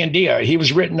at Sandia. He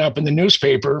was written up in the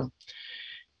newspaper,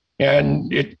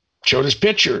 and it showed his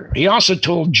picture. He also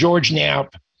told George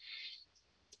Knapp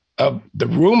of the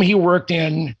room he worked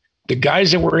in, the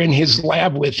guys that were in his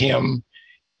lab with him,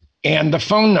 and the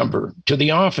phone number to the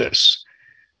office.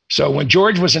 So when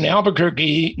George was in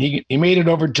Albuquerque, he made it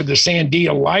over to the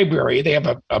Sandia library. They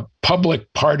have a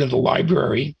public part of the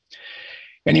library.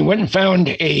 And he went and found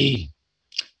a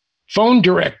phone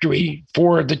directory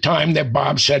for the time that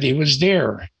Bob said he was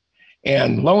there.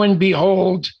 And lo and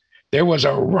behold, there was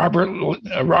a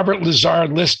Robert Lazar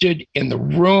listed in the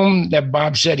room that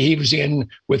Bob said he was in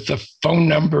with the phone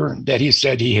number that he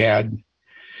said he had.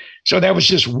 So that was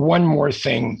just one more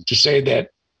thing to say that,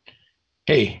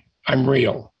 hey, I'm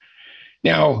real.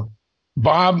 Now,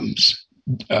 Bob's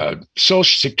Social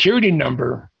Security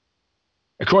number,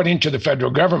 according to the federal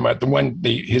government,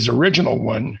 his original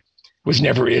one, was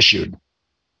never issued.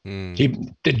 He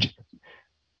did.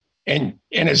 And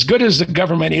as good as the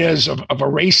government is of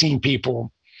erasing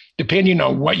people, depending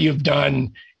on what you've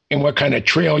done and what kind of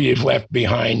trail you've left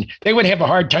behind. They would have a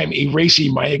hard time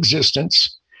erasing my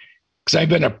existence because I've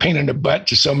been a pain in the butt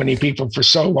to so many people for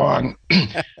so long.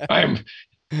 I'm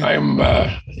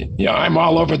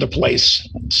all over the place.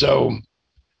 So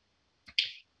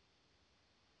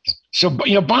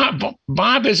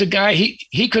Bob is a guy,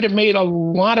 he could have made a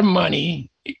lot of money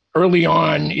early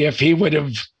on if he would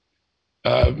have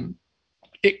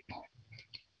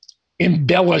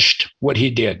embellished what he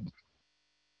did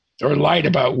or lied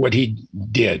about what he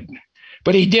did.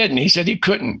 But he didn't. He said he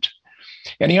couldn't.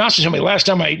 And he also told me last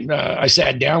time I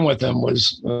sat down with him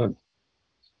was, it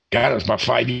was about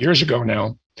 5 years ago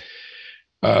now.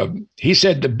 He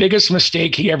said the biggest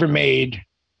mistake he ever made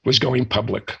was going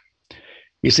public.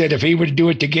 He said if he would do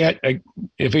it again,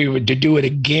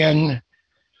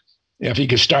 if he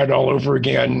could start all over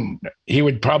again, he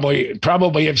would probably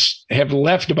have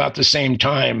left about the same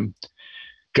time,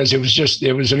 because it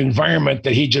was an environment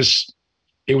that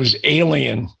it was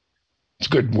alien. It's a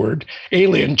good word,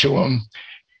 alien to him,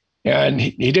 and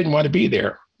he didn't want to be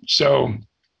there. So.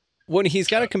 Well, he's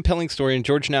got a compelling story, and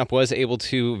George Knapp was able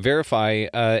to verify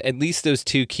at least those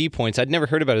two key points. I'd never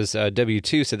heard about his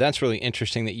W-2, so that's really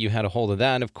interesting that you had a hold of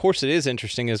that. And of course, it is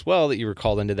interesting as well that you were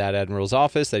called into that admiral's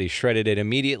office, that he shredded it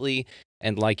immediately.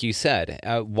 And like you said,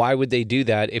 why would they do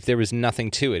that if there was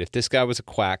nothing to it, if this guy was a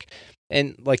quack?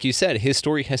 And like you said, his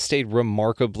story has stayed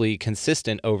remarkably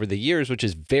consistent over the years, which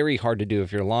is very hard to do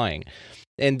if you're lying.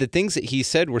 And the things that he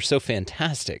said were so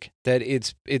fantastic that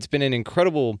it's been an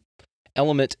incredible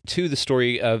element to the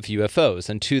story of UFOs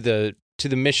and to the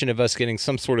mission of us getting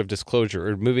some sort of disclosure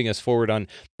or moving us forward on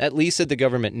at least that the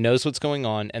government knows what's going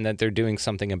on and that they're doing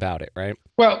something about it, right?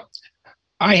 Well,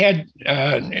 I had,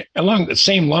 along the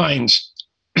same lines,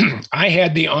 I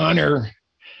had the honor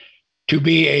to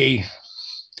be a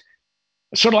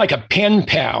sort of like a pen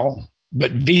pal,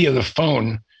 but via the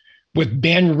phone, with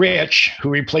Ben Rich, who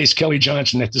replaced Kelly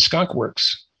Johnson at the Skunk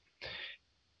Works.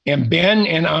 And Ben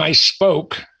and I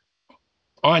spoke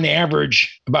on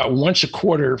average about once a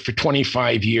quarter for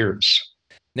 25 years.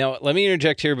 Now, let me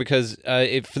interject here because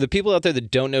for the people out there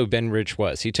that don't know who Ben Rich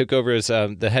was, he took over as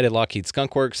the head of Lockheed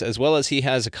Skunk Works, as well as he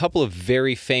has a couple of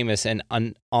very famous and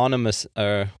ominous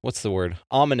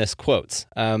quotes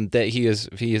that he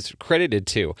is credited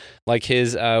to. Like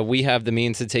his, we have the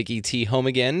means to take ET home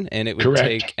again, and it would Correct.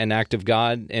 take an act of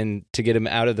God and to get him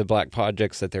out of the black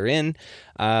projects that they're in.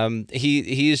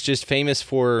 He is just famous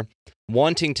for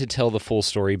wanting to tell the full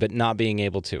story, but not being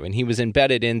able to. And he was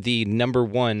embedded in the number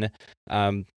one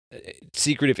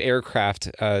secretive aircraft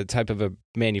type of a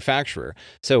manufacturer.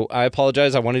 So I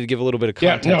apologize. I wanted to give a little bit of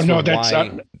context for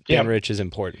why Ben Rich is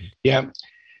important. Yeah.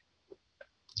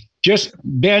 Just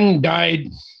Ben died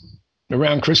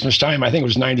around Christmas time. I think it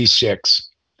was 96.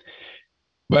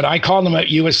 But I called him at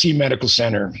USC Medical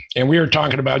Center, and we were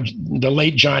talking about the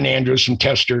late John Andrews from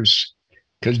Testers,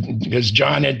 because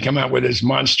John had come out with his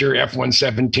monster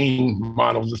F-117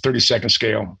 model, the 32nd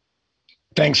scale,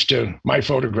 thanks to my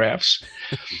photographs.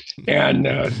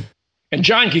 and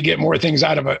John could get more things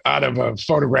out of a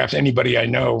photograph than anybody I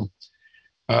know.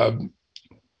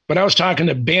 But I was talking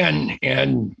to Ben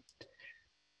and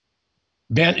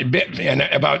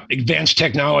about advanced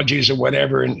technologies or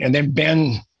whatever. And then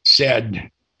Ben said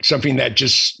something that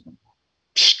just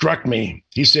struck me.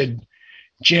 He said,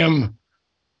 Jim,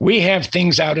 we have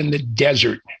things out in the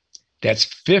desert that's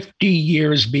 50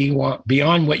 years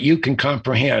beyond what you can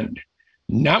comprehend,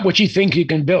 not what you think you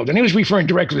can build. And he was referring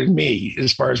directly to me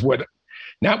as far as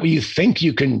not what you think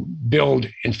you can build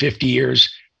in 50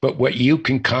 years, but what you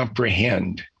can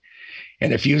comprehend.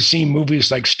 And if you've seen movies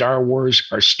like Star Wars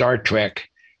or Star Trek,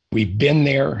 we've been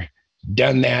there,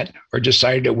 done that, or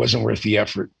decided it wasn't worth the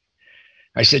effort.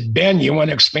 I said, Ben, you want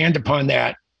to expand upon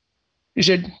that? He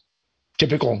said,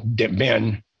 typical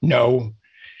Ben, no.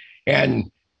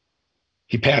 And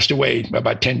he passed away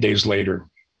about 10 days later.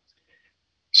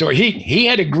 So he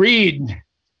had agreed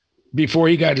before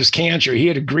he got his cancer, he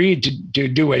had agreed to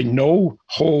do a no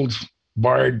holds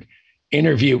barred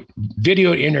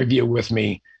video interview with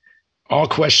me, all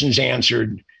questions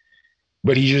answered,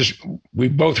 but we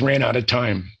both ran out of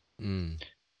time.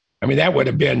 I mean, that would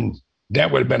have been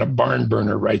a barn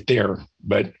burner right there.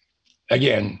 But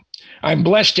again, I'm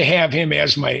blessed to have him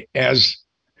as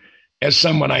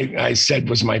someone I said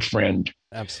was my friend.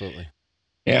 Absolutely.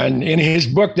 And in his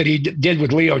book that he did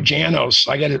with Leo Janos,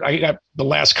 I got the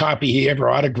last copy he ever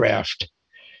autographed.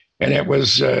 And it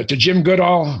was to Jim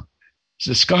Goodall,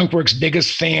 the Skunk Works'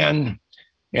 biggest fan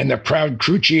and the proud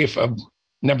crew chief of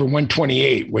number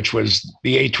 128, which was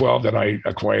the A-12 that I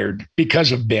acquired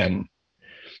because of Ben.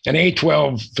 And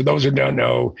A-12, for those who don't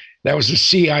know, that was the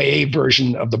CIA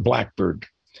version of the Blackbird.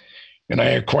 and I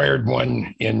acquired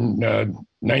one in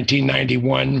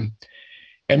 1991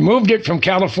 and moved it from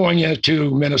California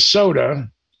to Minnesota,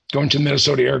 going to the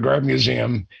Minnesota Air Guard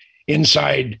Museum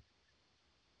inside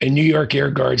a New York Air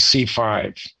Guard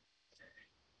C-5.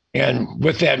 And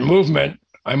with that movement,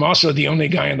 I'm also the only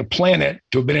guy on the planet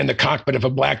to have been in the cockpit of a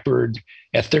Blackbird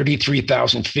at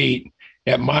 33,000 feet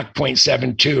at Mach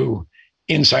 0.72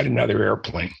 inside another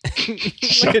airplane.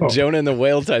 Like a Jonah and the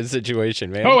whale type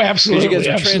situation, man. Oh, absolutely. You guys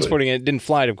were absolutely. transporting it. It didn't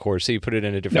fly, of course, so you put it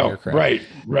in a different aircraft. Right.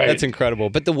 That's incredible.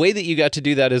 But the way that you got to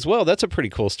do that as well, that's a pretty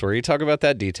cool story. Talk about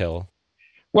that detail.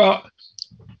 Well,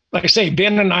 like I say,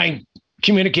 Ben and I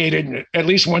communicated at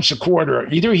least once a quarter.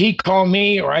 Either he called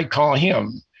me or I call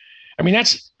him. I mean,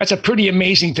 that's a pretty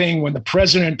amazing thing when the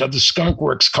president of the Skunk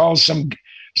Works calls some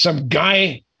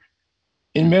guy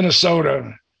in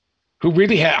Minnesota who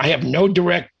really I have no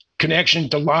direct connection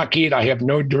to Lockheed. I have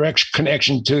no direct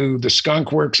connection to the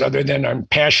Skunk Works other than I'm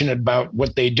passionate about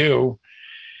what they do.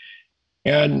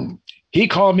 And he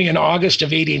called me in August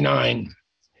of '89.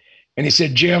 And he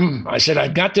said, Jim, I said,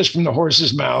 I've got this from the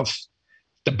horse's mouth.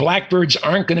 The Blackbirds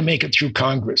aren't going to make it through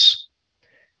Congress.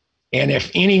 And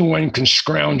if anyone can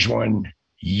scrounge one,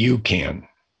 you can.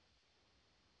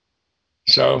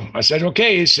 So I said,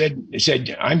 okay. He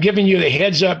said, I'm giving you the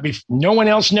heads up. No one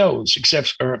else knows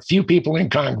except for a few people in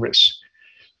Congress.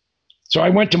 So I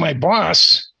went to my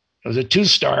boss. It was a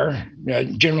two-star,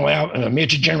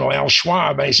 Major General Al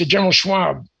Schwab. And I said, General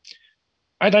Schwab,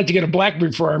 I'd like to get a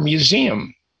Blackbird for our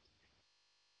museum.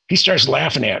 He starts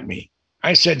laughing at me.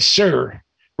 I said, sir,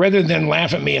 rather than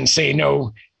laugh at me and say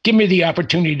no, give me the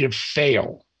opportunity to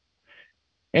fail.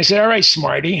 And I said, all right,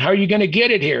 smarty, how are you going to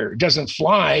get it here? It doesn't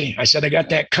fly. I said, I got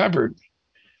that covered.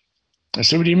 I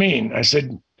said, what do you mean? I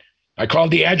said, I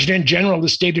called the Adjutant General of the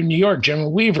state of New York,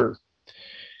 General Weaver.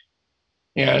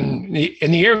 And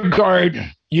in the Air Guard,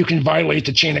 you can violate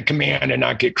the chain of command and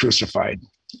not get crucified.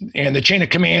 And the chain of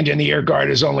command in the Air Guard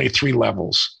is only 3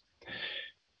 levels.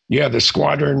 You have the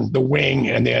squadron, the wing,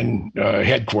 and then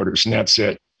headquarters, and that's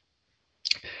it.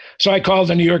 So I called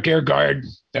the New York Air Guard,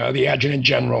 the Adjutant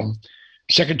General.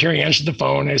 Secretary answered the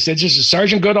phone. I said, this is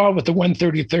Sergeant Goodall with the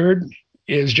 133rd.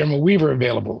 Is General Weaver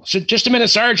available? I said, just a minute,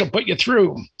 Sarge, I'll put you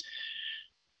through.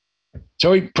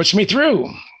 So he puts me through.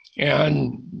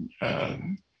 And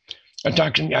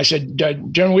I said,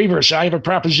 General Weaver, so I have a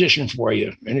proposition for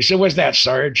you. And he said, what's that,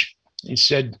 Sarge? He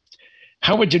said,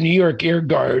 how would the New York Air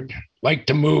Guard like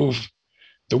to move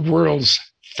the world's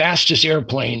fastest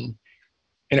airplane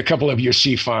in a couple of your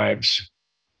C-5s?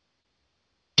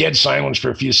 Dead silence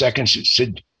for a few seconds. He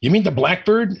said, you mean the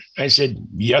Blackbird? I said,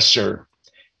 yes, sir.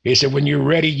 He said, when you're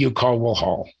ready, you call Will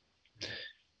Hall.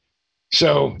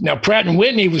 So now Pratt &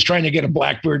 Whitney was trying to get a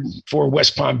Blackbird for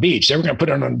West Palm Beach. They were going to put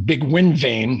it on a big wind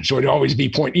vane. So it'd always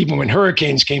be even when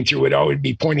hurricanes came through, it'd always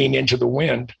be pointing into the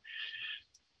wind.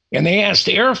 And they asked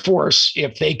the Air Force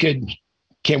if they can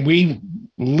we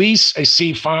lease a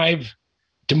C-5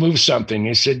 to move something?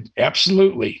 He said,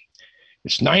 absolutely.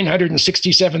 It's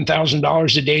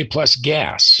 $967,000 a day plus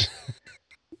gas.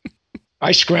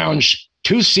 I scrounged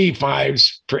 2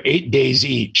 C-5s for 8 days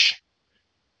each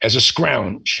as a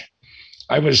scrounge.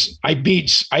 I beat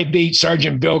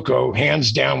Sergeant Bilko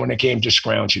hands down when it came to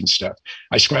scrounging stuff.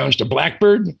 I scrounged a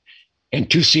Blackbird and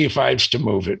 2 C-5s to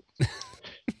move it.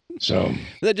 So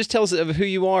that just tells of who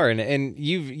you are, and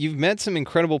you've met some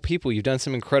incredible people. You've done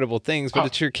some incredible things, but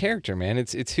it's your character, man.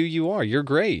 It's who you are. You're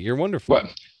great. You're wonderful. Well,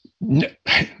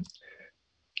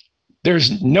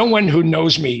 there's no one who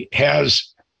knows me has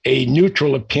a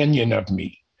neutral opinion of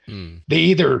me. They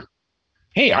either,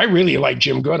 hey, I really like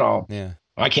Jim Goodall. Yeah.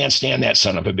 I can't stand that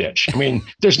son of a bitch. I mean,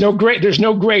 there's no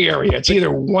gray area. It's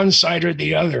either one side or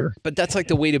the other. But that's like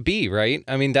the way to be, right?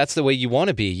 I mean, that's the way you want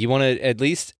to be. You want to at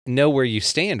least know where you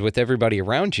stand with everybody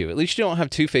around you. At least you don't have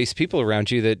two-faced people around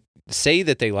you that say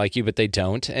that they like you, but they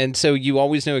don't. And so you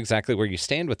always know exactly where you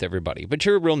stand with everybody. But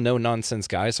you're a real no-nonsense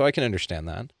guy, so I can understand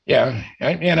that. Yeah.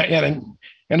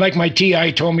 And like my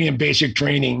TI told me in basic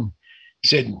training, he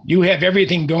said, you have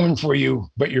everything going for you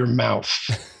but your mouth.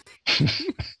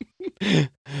 I'm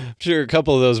sure a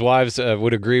couple of those wives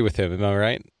would agree with him. Am I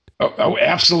right? Oh,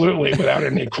 absolutely. Without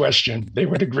any question. They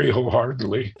would agree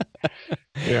wholeheartedly.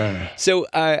 Yeah. So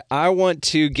I want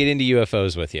to get into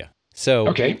UFOs with you. So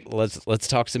okay. Let's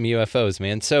talk some UFOs,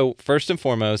 man. So first and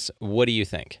foremost, what do you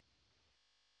think?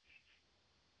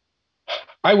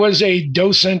 I was a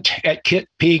docent at Kitt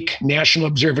Peak National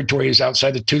Observatories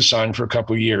outside of Tucson for a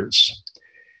couple of years.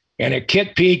 And at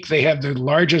Kitt Peak, they have the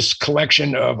largest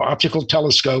collection of optical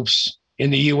telescopes in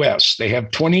the U.S. They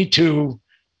have 22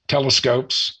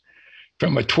 telescopes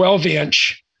from a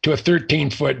 12-inch to a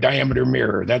 13-foot diameter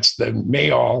mirror. That's the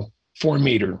Mayall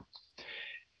 4-meter.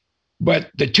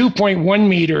 But the 2.1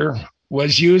 meter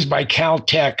was used by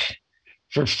Caltech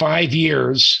for 5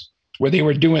 years, where they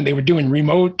were doing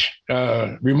remote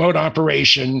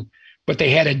operation, but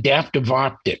they had adaptive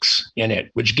optics in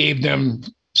it, which gave them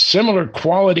similar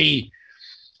quality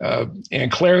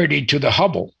and clarity to the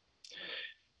Hubble.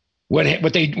 What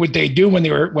they do when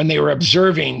they were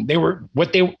observing,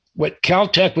 what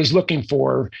Caltech was looking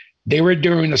for, they were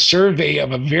doing a survey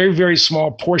of a very, very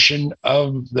small portion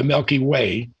of the Milky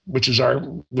Way, which is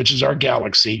our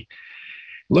galaxy,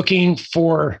 looking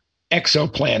for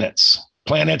exoplanets,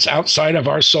 planets outside of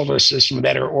our solar system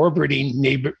that are orbiting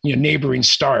neighboring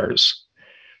stars.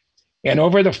 And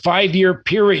over the 5-year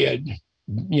period,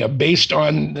 based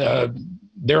on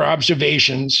their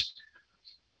observations,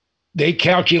 they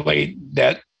calculate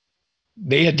that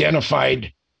they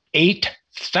identified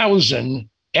 8,000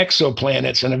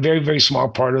 exoplanets in a very, very small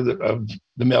part of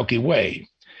the Milky Way.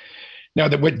 Now,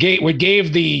 what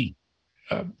gave the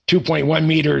 2.1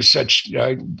 meters such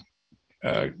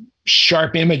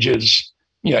sharp images,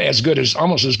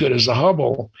 almost as good as the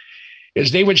Hubble,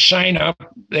 is they would shine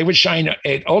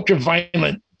an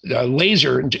ultraviolet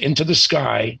laser into the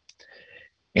sky,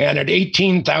 and at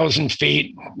 18,000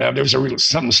 feet, now there was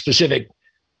something specific.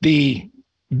 The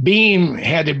beam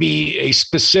had to be a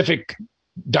specific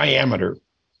diameter,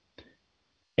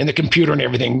 and the computer and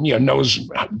everything knows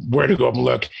where to go and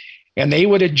look, and they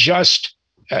would adjust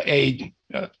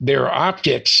their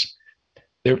optics.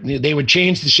 They would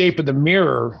change the shape of the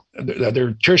mirror,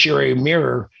 their tertiary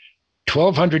mirror,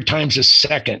 1,200 times a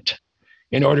second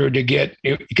in order to get,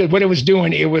 because what it was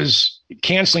doing, it was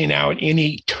canceling out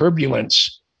any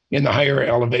turbulence in the higher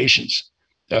elevations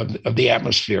of the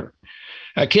atmosphere.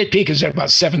 Kitt Peak is at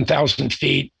about 7,000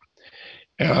 feet.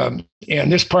 And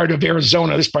this part of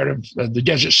Arizona, this part of the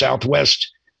desert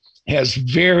Southwest, has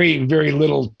very, very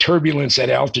little turbulence at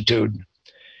altitude.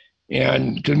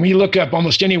 And when we look up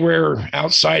almost anywhere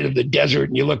outside of the desert,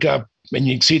 and you look up and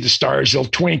you see the stars, they'll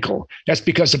twinkle. That's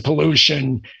because of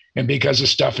pollution and because of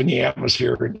stuff in the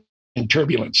atmosphere and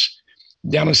turbulence.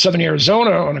 Down in southern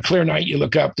Arizona, on a clear night, you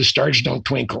look up, the stars don't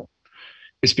twinkle.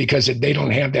 It's because they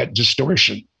don't have that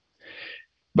distortion.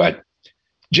 But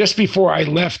just before I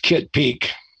left Kitt Peak,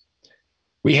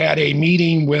 we had a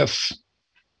meeting with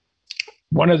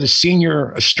one of the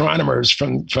senior astronomers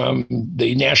from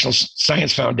the National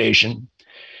Science Foundation,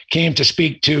 came to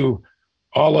speak to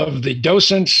all of the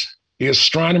docents, the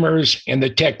astronomers, and the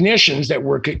technicians that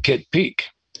work at Kitt Peak.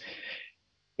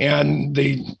 And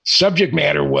the subject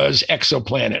matter was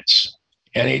exoplanets.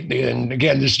 And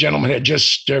again, this gentleman had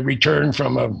just returned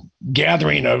from a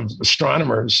gathering of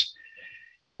astronomers.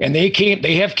 And they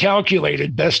have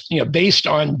calculated based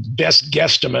on best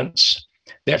guesstimates,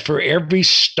 that for every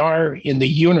star in the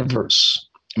universe,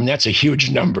 that's a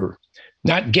huge number,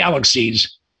 not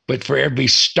galaxies, but for every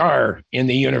star in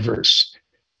the universe,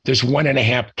 there's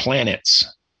 1.5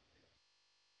 planets.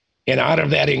 And out of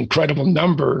that incredible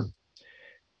number,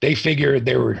 they figure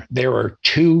there are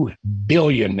 2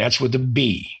 billion, that's with a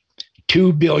B,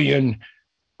 2 billion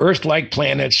Earth-like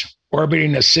planets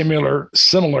orbiting a similar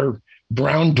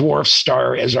brown dwarf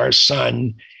star as our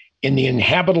sun in the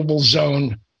inhabitable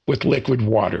zone with liquid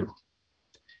water.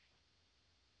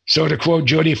 So to quote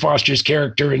Jodie Foster's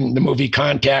character in the movie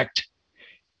Contact,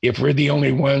 if we're the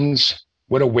only ones,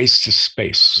 what a waste of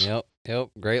space.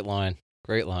 Yep. Great line.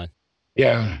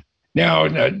 Yeah. Now,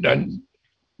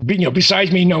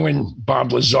 besides me knowing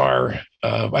Bob Lazar,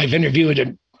 I've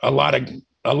interviewed a lot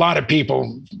of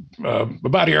people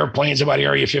about airplanes, about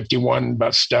Area 51,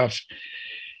 about stuff.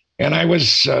 And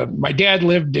my dad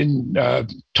lived in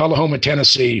Tullahoma,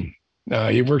 Tennessee.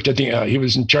 He worked he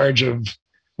was in charge of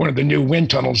one of the new wind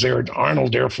tunnels there at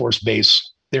Arnold Air Force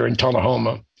Base there in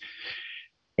Tullahoma.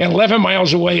 And 11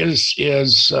 miles away is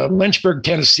Lynchburg,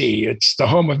 Tennessee. It's the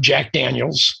home of Jack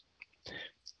Daniels.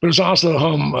 But it was also the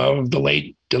home of the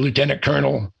late Lieutenant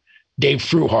Colonel Dave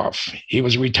Fruhoff. He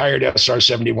was a retired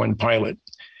SR-71 pilot.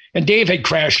 And Dave had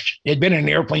been in an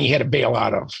airplane he had to bail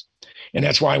out of. And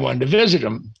that's why I wanted to visit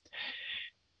him.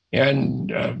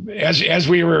 And as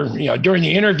we were, during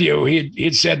the interview,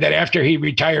 he'd said that after he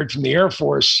retired from the Air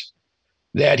Force,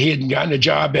 that he had gotten a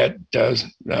job at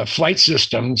Flight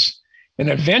Systems and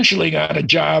eventually got a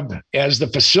job as the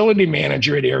facility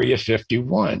manager at Area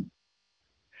 51.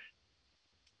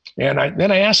 And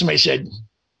then I asked him, I said,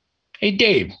 "Hey,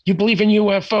 Dave, you believe in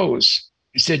UFOs?"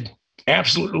 He said,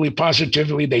 "Absolutely,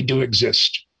 positively, they do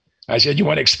exist." I said, "You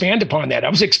want to expand upon that?" I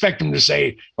was expecting him to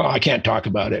say, "Well, I can't talk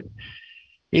about it."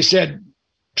 He said,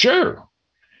 "Sure."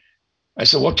 I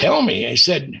said, "Well, tell me." He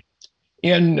said,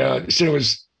 it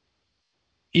was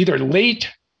either late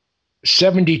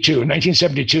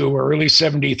 1972 or early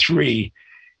 73.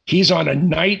 He's on a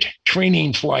night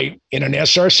training flight in an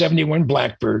SR-71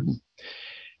 Blackbird.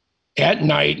 At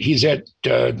night, he's at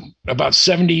about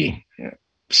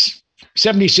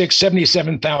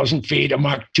 77,000 feet, a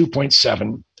Mach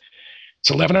 2.7. It's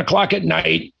 11 o'clock at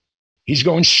night. He's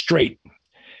going straight.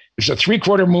 There's a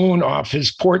 3/4 moon off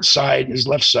his port side, his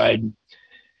left side.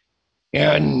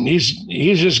 And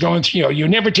he's just going through, you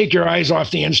never take your eyes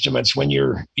off the instruments when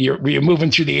you're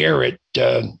moving through the air at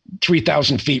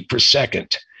 3,000 feet per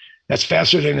second. That's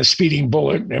faster than a speeding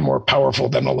bullet and more powerful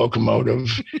than a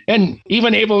locomotive, and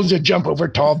even able to jump over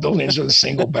tall buildings with a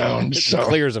single bound. So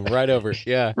clears them right over.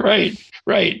 Yeah. Right.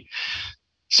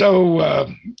 So,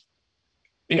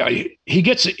 he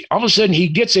gets, all of a sudden he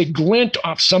gets a glint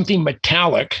off something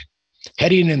metallic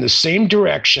heading in the same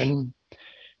direction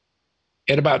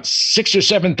at about 6,000 or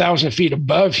 7,000 feet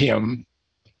above him,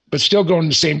 but still going in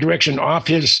the same direction off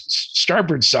his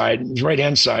starboard side, his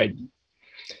right-hand side.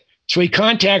 So he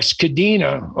contacts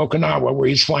Kadena, Okinawa, where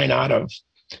he's flying out of.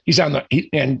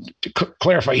 And to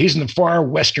clarify, he's in the far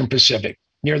Western Pacific,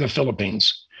 near the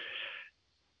Philippines.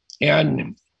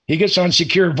 And he gets on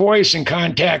secure voice and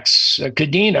contacts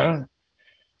Kadena.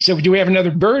 He said, do we have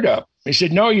another bird up? He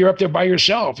said, no, you're up there by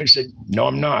yourself. He said, no,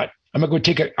 I'm not. I'm going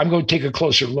to take a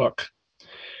closer look.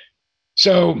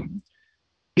 So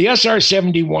the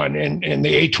SR-71 and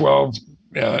the A-12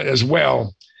 as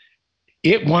well,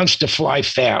 it wants to fly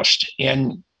fast.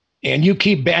 And you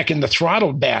keep backing the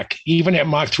throttle back, even at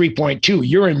Mach 3.2,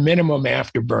 you're in minimum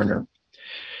afterburner.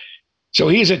 So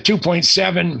he's at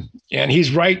 2.7, and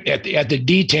he's right at the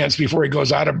detents before he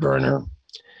goes out of burner.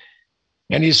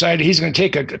 And he decided he's going to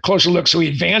take a closer look. So he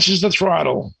advances the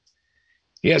throttle.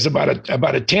 He has about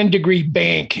a 10-degree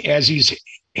bank as he's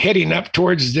heading up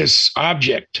towards this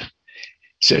object.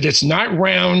 Said it's not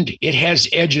round, it has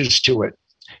edges to it.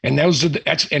 And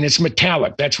and it's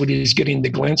metallic. That's what he's getting the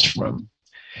glints from.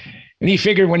 And he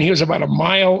figured when he was about a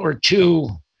mile or two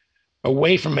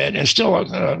away from it, and still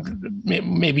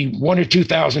maybe 1,000 or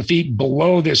 2,000 feet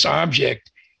below this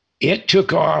object, it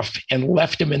took off and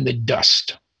left him in the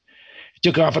dust. It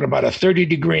took off at about a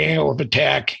 30-degree angle of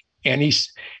attack, and he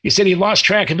said he lost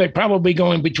track of it, probably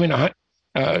going through between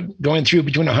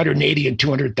 180 and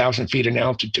 200,000 feet in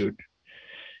altitude.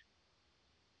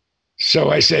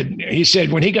 So he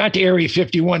said when he got to Area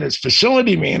 51 as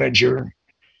facility manager,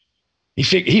 he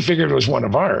figured it was one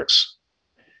of ours.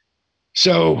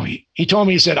 So he told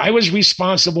me, he said, I was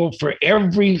responsible for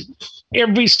every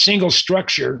single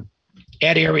structure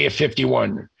at Area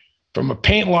 51, from a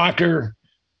paint locker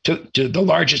to the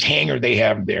largest hangar they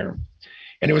have there.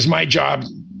 And it was my job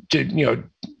to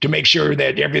make sure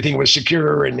that everything was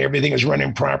secure and everything is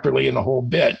running properly and the whole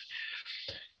bit.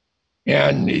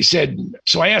 And he said,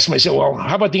 so I asked him, I said, well,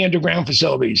 how about the underground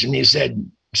facilities? And he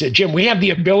said, Jim, we have the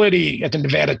ability at the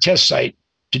Nevada test site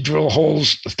to drill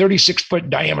holes, a 36-foot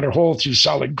diameter hole through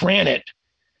solid granite.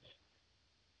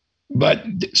 But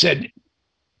said,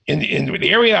 in the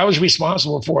area I was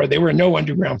responsible for, there were no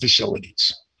underground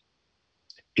facilities.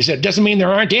 He said, it doesn't mean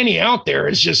there aren't any out there.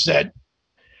 It's just that,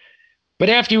 but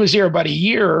after he was there about a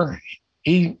year,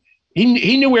 he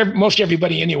knew most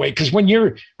everybody anyway, because when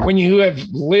you have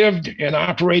lived and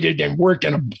operated and worked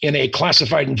in a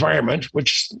classified environment,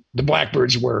 which the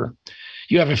Blackbirds were,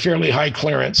 you have a fairly high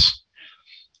clearance.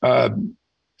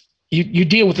 You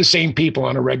deal with the same people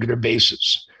on a regular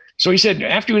basis. So he said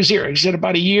after he was here, he said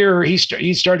about a year, he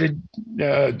started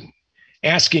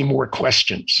asking more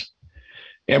questions.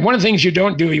 And one of the things you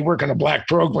don't do, you work on a black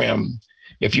program.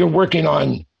 If you're working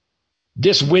on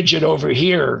this widget over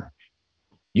here,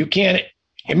 you can't,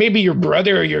 and maybe your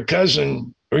brother or your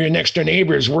cousin or your next door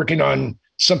neighbor is working on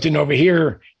something over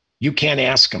here, you can't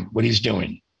ask him what he's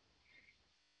doing.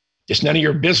 It's none of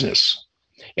your business.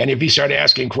 And if you start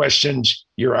asking questions,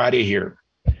 you're out of here.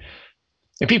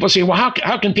 And people say, well,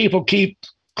 how can people keep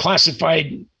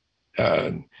classified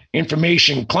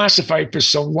information classified for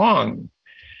so long?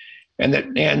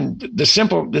 And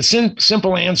the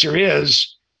simple answer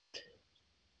is,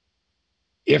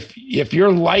 if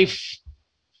your life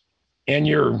and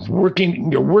your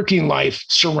working life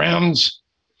surrounds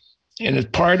and is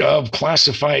part of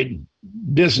classified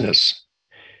business,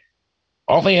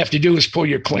 all they have to do is pull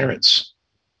your clearance.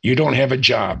 You don't have a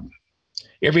job.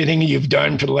 Everything you've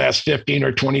done for the last 15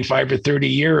 or 25 or 30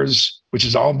 years, which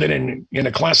has all been in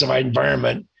a classified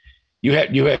environment, you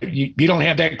don't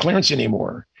have that clearance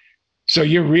anymore. So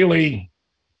you're really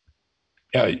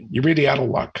out of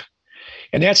luck.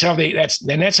 And that's how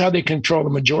they control the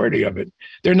majority of it.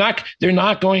 They're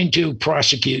not going to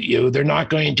prosecute you. They're not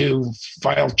going to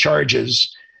file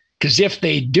charges, because if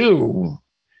they do,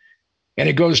 and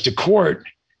it goes to court,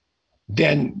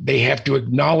 then they have to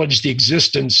acknowledge the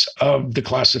existence of the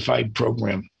classified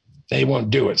program. They won't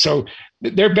do it. So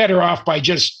they're better off by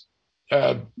just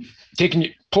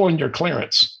pulling your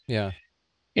clearance. Yeah.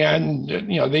 And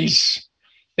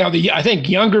I think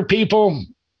younger people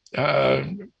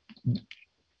don't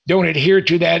adhere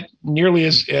to that nearly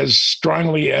as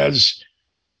strongly as,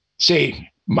 say,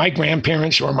 my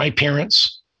grandparents or my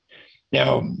parents.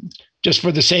 Now, just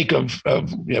for the sake of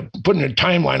putting a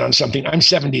timeline on something, I'm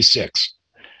 76.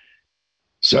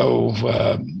 So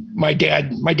my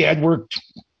dad worked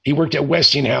at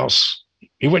Westinghouse.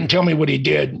 He wouldn't tell me what he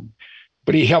did,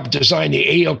 but he helped design the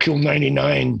ALQ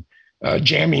 99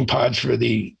 jamming pods for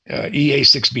the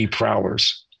EA-6B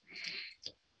prowlers.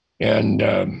 And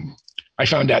I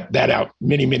found that out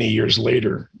many, many years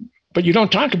later. But you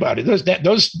don't talk about it.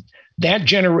 That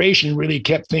generation really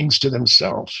kept things to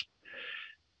themselves.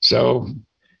 So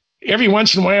every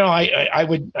once in a while,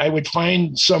 I would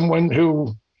find someone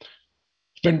who's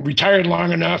been retired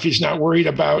long enough. He's not worried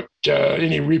about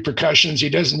any repercussions. He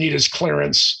doesn't need his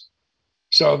clearance.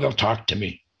 So they'll talk to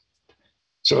me.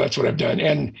 So that's what I've done.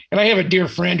 And I have a dear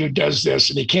friend who does this,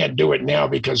 and he can't do it now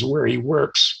because of where he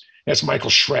works. That's Michael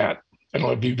Schratt. I don't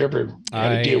know if you've ever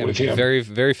had to deal with him. Very,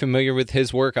 very familiar with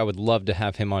his work. I would love to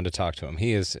have him on to talk to him.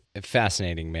 He is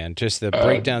fascinating, man. Just the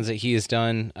breakdowns that he has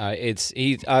done.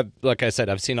 Like I said,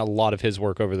 I've seen a lot of his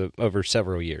work over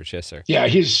several years. Yes, sir. Yeah,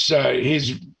 he's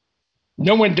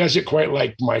no one does it quite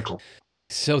like Michael.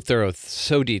 So thorough,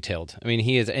 so detailed. I mean,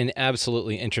 he is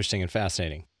absolutely interesting and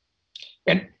fascinating.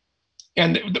 And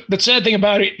the sad thing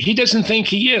about it, he doesn't think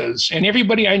he is. And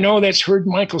everybody I know that's heard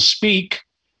Michael speak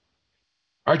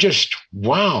are just,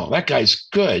 wow, that guy's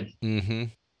good. Mm-hmm.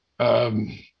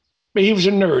 But he was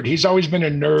a nerd. He's always been a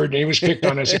nerd, and he was picked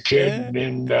on as a kid.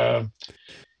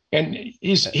 And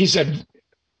he's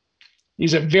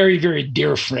a very, very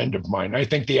dear friend of mine. I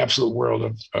think the absolute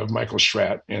world of Michael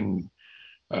Schratt. And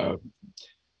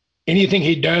anything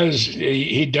he does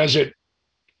it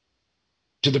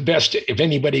to the best if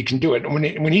anybody can do it.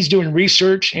 When he's doing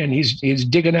research and he's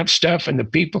digging up stuff and the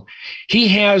people, he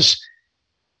has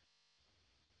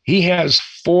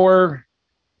 4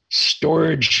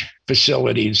 storage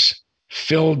facilities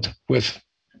filled with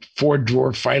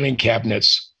 4-drawer filing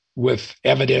cabinets with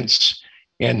evidence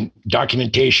and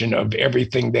documentation of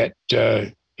everything that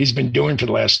he's been doing for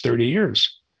the last 30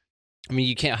 years. I mean,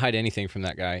 you can't hide anything from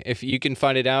that guy. If you can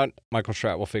find it out, Michael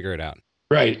Schratt will figure it out.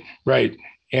 Right.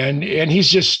 And he's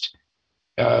just,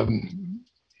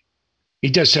 he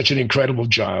does such an incredible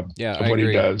job of what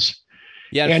he does.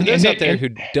 Yeah, and for those out there who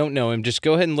don't know him, just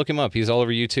go ahead and look him up. He's all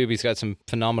over YouTube. He's got some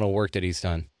phenomenal work that he's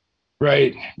done.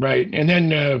 Right. And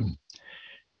then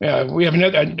we have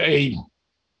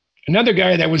another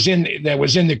guy that was in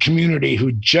the community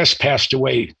who just passed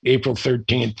away April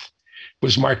 13th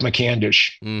was Mark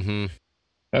McCandish. Mm-hmm.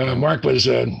 Mark was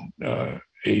a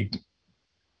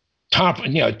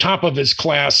top of his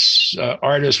class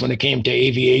artist when it came to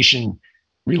aviation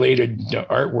related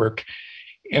artwork.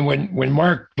 And when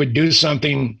Mark would do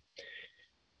something,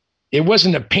 it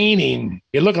wasn't a painting.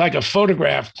 It looked like a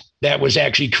photograph that was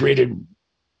actually created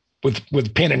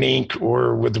with pen and ink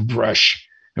or with a brush.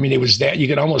 I mean, it was that you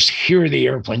could almost hear the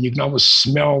airplane. You can almost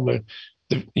smell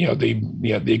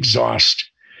the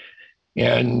exhaust.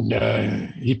 And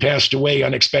he passed away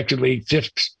unexpectedly,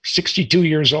 62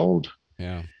 years old.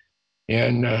 Yeah.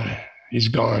 And he's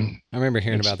gone. I remember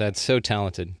hearing about that. So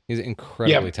talented. He's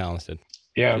incredibly talented.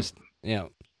 Yeah.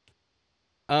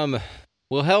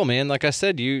 Well, hell, man, like I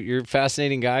said, you're a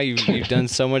fascinating guy. You've done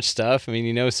so much stuff. I mean,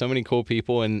 you know so many cool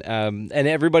people, and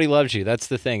everybody loves you. That's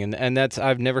the thing, and that's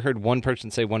I've never heard one person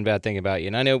say one bad thing about you.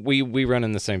 And I know we run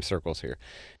in the same circles here,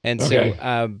 and okay.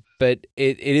 So but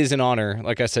it is an honor,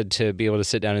 like I said, to be able to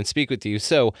sit down and speak with you.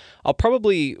 So we'll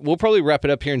probably wrap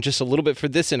it up here in just a little bit for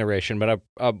this iteration, but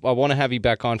I want to have you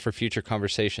back on for future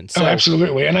conversations. So,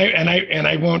 absolutely, and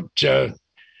I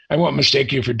won't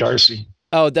mistake you for Darcy.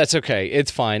 Oh, that's okay. It's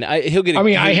fine. He'll get.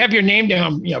 I have your name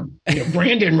down.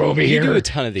 Brandon over here. You do a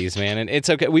ton of these, man, and it's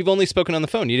okay. We've only spoken on the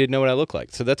phone. You didn't know what I look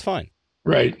like, so that's fine.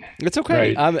 Right. It's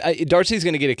okay. Right. Darcy's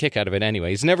going to get a kick out of it anyway.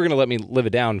 He's never going to let me live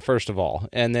it down, first of all,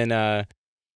 and then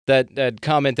that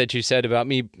comment that you said about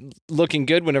me looking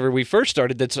good whenever we first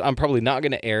started, I'm probably not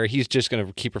going to air. He's just going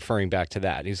to keep referring back to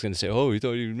that. He's going to say, "Oh, you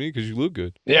thought you were me because you look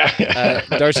good." Yeah.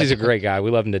 Darcy's a great guy.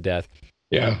 We love him to death.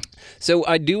 Yeah. So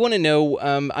I do want to know,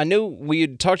 I know we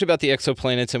had talked about the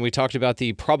exoplanets and we talked about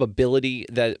the probability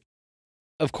that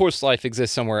of course life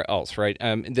exists somewhere else, right?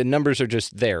 The numbers are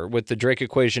just there with the Drake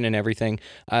equation and everything.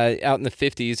 Out in the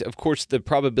 50s, of course, the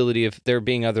probability of there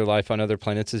being other life on other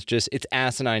planets is just, it's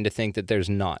asinine to think that there's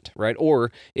not, right?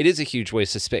 Or it is a huge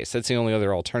waste of space. That's the only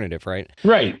other alternative, right?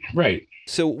 Right.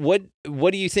 So what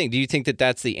do you think? Do you think that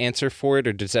that's the answer for it,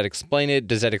 or does that explain it?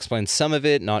 Does that explain some of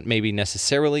it, not maybe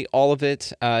necessarily all of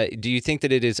it? Do you think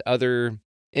that it is other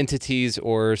entities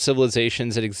or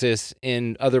civilizations that exist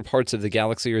in other parts of the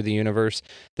galaxy or the universe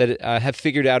that have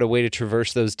figured out a way to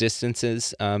traverse those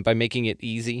distances by making it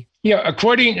easy? Yeah,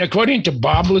 according to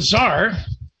Bob Lazar,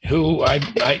 who I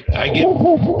give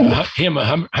him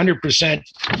 100%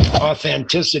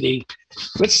 authenticity.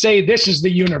 Let's say this is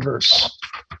the universe.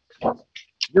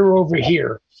 You're over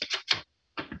here.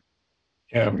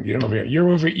 You're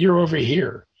over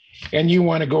here, and you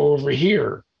want to go over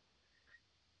here.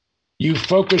 You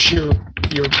focus your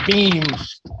beam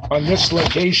on this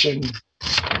location,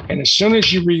 and as soon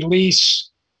as you release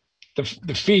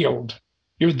the field,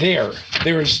 you're there.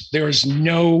 There is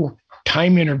no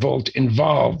time interval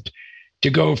involved to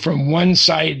go from one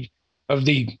side of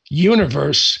the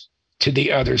universe to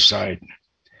the other side.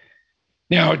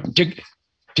 Now,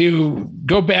 to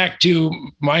go back to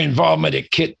my involvement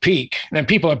at Kitt Peak, and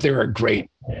people up there are great.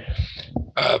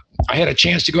 I had a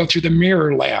chance to go through the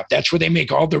mirror lab. That's where they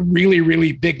make all the really,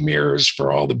 really big mirrors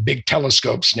for all the big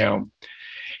telescopes now.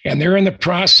 And they're in the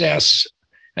process.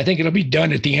 I think it'll be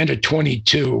done at the end of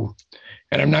 22.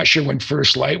 And I'm not sure when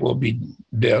first light will be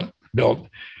built,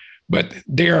 but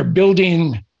they are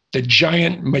building the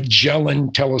giant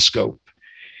Magellan telescope.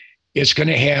 It's going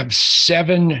to have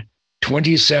 7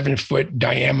 27-foot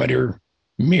diameter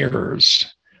mirrors,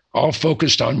 all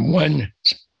focused on one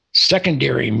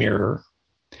secondary mirror.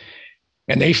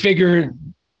 And they figure,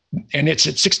 and it's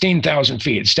at 16,000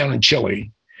 feet, it's down in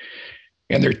Chile,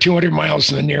 and they're 200 miles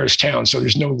from the nearest town, so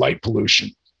there's no light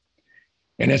pollution.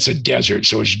 And it's a desert,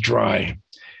 so it's dry.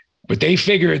 But they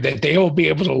figure that they will be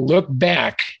able to look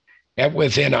back at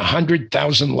within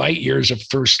 100,000 light years of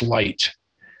first light.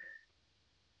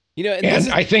 You know, and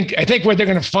I think what they're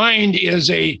going to find is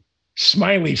a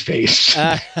smiley face.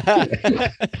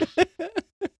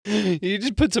 You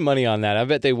just put some money on that. I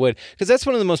bet they would, because that's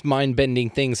one of the most mind-bending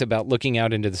things about looking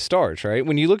out into the stars, right?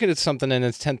 When you look at something and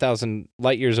it's 10,000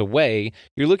 light years away,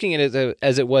 you're looking at it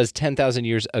as it was 10,000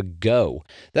 years ago.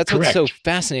 That's Correct. What's so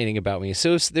fascinating about me.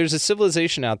 So there's a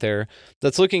civilization out there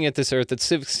that's looking at this Earth that's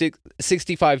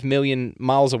 65 million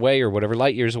miles away or whatever,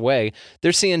 light years away.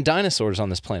 They're seeing dinosaurs on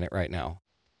this planet right now.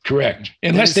 Correct.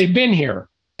 Unless they've been here.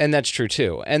 And that's true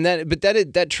too. And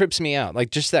that trips me out.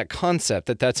 Like just that concept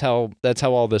that's how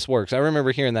all this works. I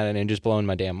remember hearing that and just blowing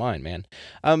my damn mind, man.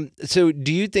 So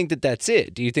do you think that that's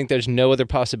it? Do you think there's no other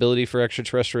possibility for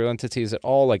extraterrestrial entities at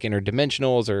all, like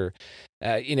interdimensionals or,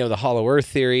 the hollow earth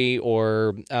theory?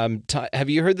 Or have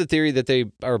you heard the theory that they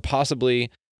are possibly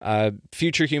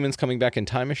future humans coming back in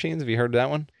time machines? Have you heard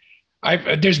that one?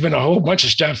 There's been a whole bunch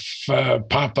of stuff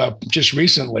pop up just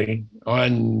recently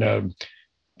on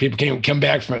people can come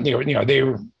back from, they were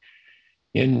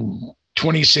in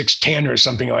 2610 or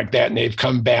something like that, and they've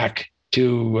come back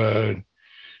to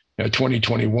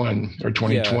 2021 or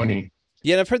 2020.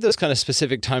 Yeah, and I've heard those kind of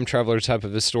specific time traveler type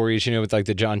of stories, with like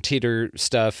the John Teeter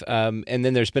stuff. And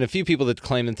then there's been a few people that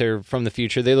claim that they're from the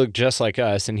future. They look just like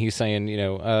us, and he's saying,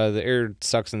 the air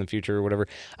sucks in the future or whatever.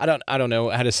 I don't know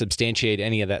how to substantiate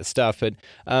any of that stuff, but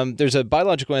there's a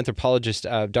biological anthropologist,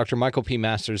 Dr. Michael P.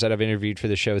 Masters, that I've interviewed for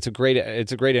the show. It's a great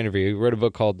interview. He wrote a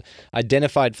book called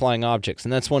Identified Flying Objects,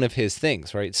 and that's one of his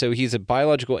things, right? So he's a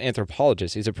biological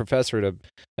anthropologist. He's a professor at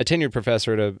a tenured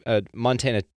professor at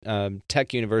Montana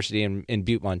Tech University in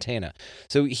Butte, Montana.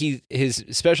 So his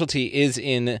specialty is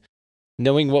in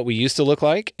knowing what we used to look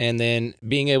like and then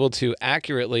being able to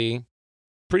accurately,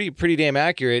 pretty damn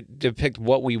accurate, depict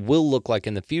what we will look like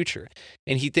in the future.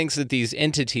 And he thinks that these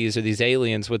entities or these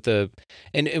aliens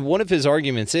and one of his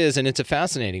arguments is, and it's a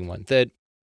fascinating one, that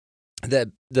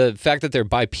the fact that they're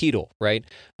bipedal, right?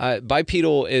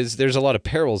 Bipedal there's a lot of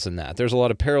perils in that. There's a lot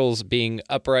of perils being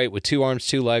upright with 2 arms,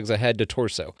 2 legs, a head to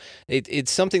torso. It's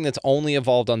something that's only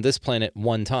evolved on this planet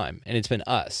one time, and it's been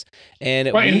us. And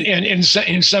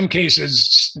in some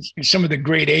cases, some of the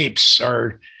great apes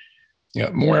are,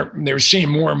 they're seeing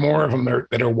more and more of them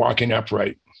that are walking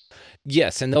upright.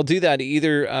 Yes, and they'll do that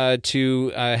either to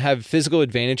have physical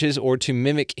advantages or to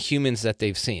mimic humans that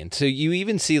they've seen. So you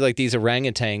even see like these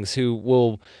orangutans who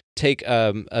will take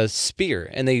a spear,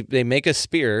 and they make a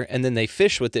spear, and then they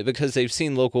fish with it because they've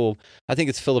seen local, I think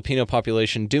it's Filipino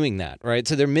population doing that, right?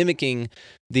 So they're mimicking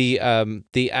the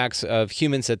acts of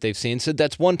humans that they've seen. So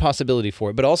that's one possibility for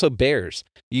it. But also bears.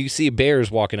 You see bears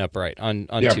walking upright on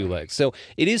two legs. So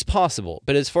it is possible.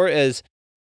 But as far as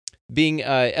being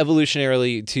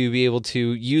evolutionarily to be able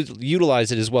to utilize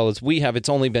it as well as we have, it's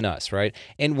only been us, right?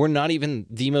 And we're not even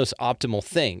the most optimal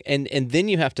thing. And then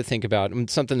you have to think about, and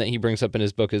something that he brings up in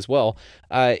his book as well,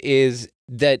 is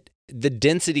that the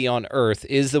density on Earth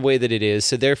is the way that it is,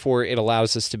 so therefore it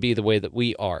allows us to be the way that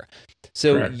we are.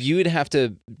 So Correct. You would have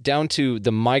to, down to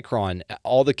the micron,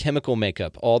 all the chemical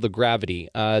makeup, all the gravity,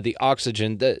 the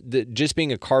oxygen, the just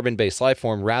being a carbon-based life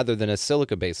form rather than a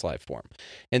silica-based life form.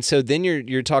 And so then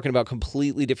you're talking about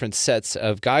completely different sets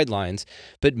of guidelines,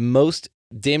 but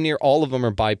damn near all of them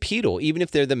are bipedal, even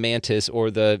if they're the mantis or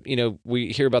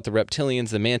we hear about the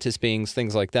reptilians, the mantis beings,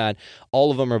 things like that.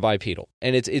 All of them are bipedal.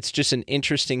 And it's just an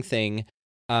interesting thing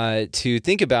to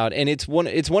think about. And it's one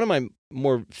of my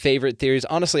more favorite theories.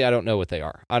 Honestly, I don't know what they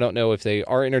are. I don't know if they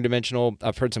are interdimensional.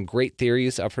 I've heard some great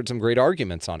theories. I've heard some great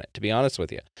arguments on it, to be honest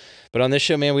with you. But on this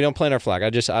show, man, we don't plant our flag.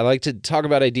 I like to talk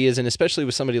about ideas, and especially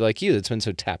with somebody like you that's been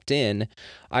so tapped in,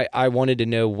 I wanted to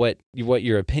know what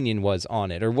your opinion was on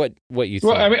it, or what you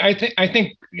thought. Well, I mean, I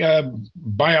think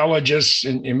biologists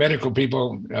and medical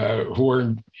people who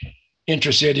are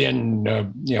interested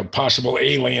in possible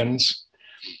aliens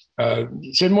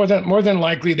said more than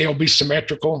likely they'll be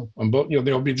symmetrical on both.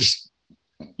 There'll be this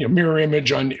mirror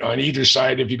image on either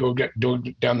side if you go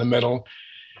down the middle.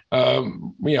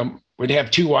 Would have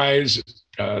two eyes,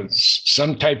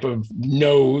 some type of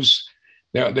nose.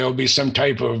 There'll be some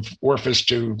type of orifice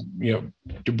to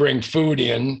bring food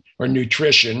in or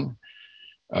nutrition.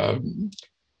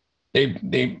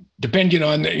 They depending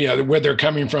on where they're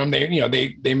coming from, they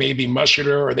may be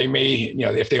muscular, or they may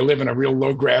if they live in a real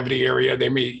low gravity area, they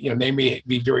may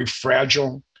be very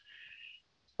fragile.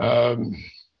 And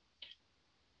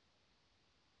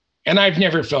I've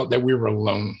never felt that we were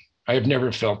alone. I have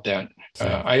never felt that.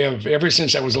 I have, ever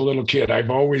since I was a little kid, I've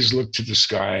always looked to the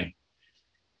sky,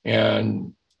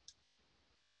 and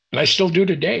I still do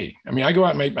today. I mean, I go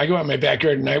out in my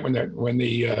backyard at night when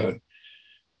the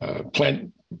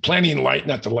planting light,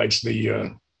 not the lights,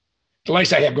 the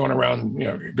lights I have going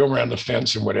around, go around the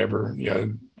fence and whatever,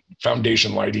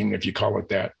 foundation lighting, if you call it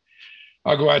that.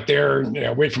 I'll go out there,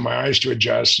 wait for my eyes to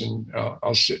adjust, and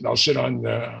I'll sit on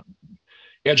the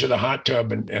edge of the hot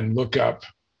tub and look up.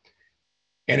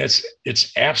 And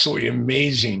it's absolutely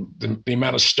amazing the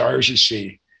amount of stars you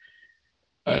see.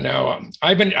 Now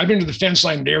I've been to the fence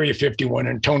line at Area 51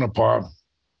 in Tonopah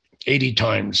 80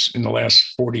 times in the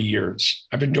last 40 years.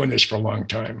 I've been doing this for a long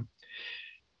time.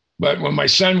 But when my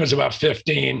son was about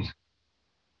 15,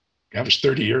 that was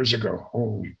 30 years ago.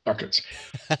 Holy buckets.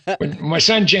 When my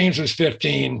son James was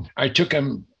 15, I took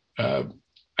him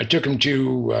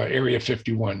to Area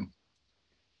 51.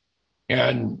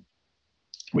 And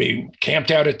we camped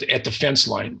out at the fence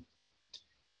line.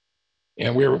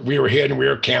 And we were hidden, we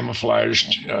were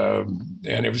camouflaged, and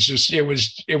it was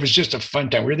just a fun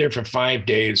time. We were there for 5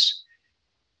 days,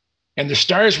 and the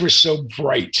stars were so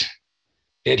bright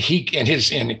that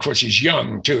and of course he's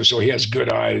young too, so he has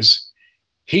good eyes.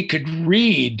 He could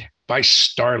read by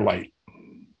starlight.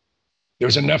 There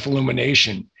was enough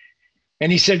illumination,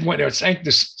 and he said, when it's like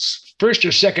this first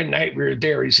or second night we were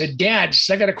there, he said, "Dad,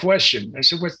 I got a question." I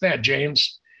said, "What's that,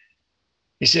 James?"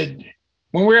 He said,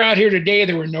 "When we're out here today,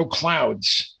 there were no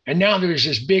clouds. And now there's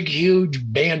this big, huge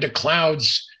band of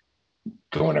clouds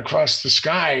going across the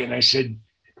sky." And I said,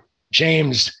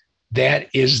 "James, that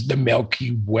is the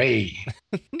Milky Way."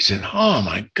 He said, "Oh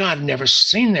my God, never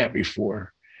seen that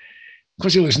before."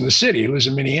 Because he lives in the city, he lives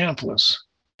in Minneapolis.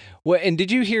 Well, and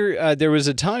did you hear, there was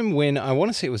a time when, I want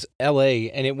to say it was LA,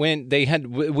 and they had,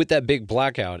 with that big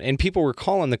blackout, and people were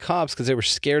calling the cops because they were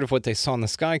scared of what they saw in the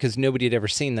sky, because nobody had ever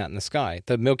seen that in the sky,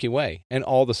 the Milky Way and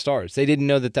all the stars. They didn't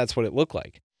know that that's what it looked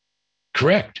like.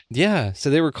 Correct. Yeah,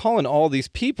 so they were calling all these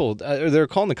people, or they were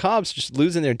calling the cops, just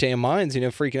losing their damn minds,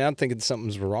 freaking out, thinking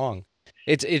something's wrong.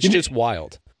 It's just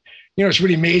wild. It's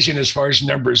really amazing as far as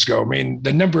numbers go. I mean,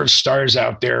 the number of stars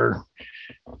out there,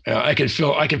 I could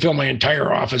fill my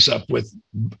entire office up with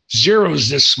zeros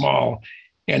this small,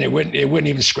 and it wouldn't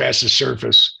even scratch the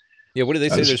surface. Yeah, what do they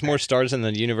say? There's more stars in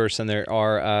the universe than there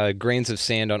are grains of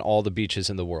sand on all the beaches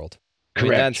in the world.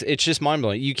 Correct. I mean, it's just mind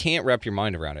blowing. You can't wrap your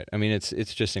mind around it. I mean, it's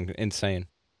just insane.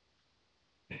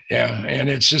 Yeah, and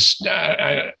it's just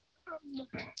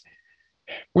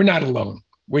we're not alone.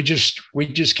 We just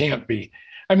can't be.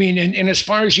 I mean, and as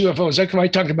far as UFOs, like I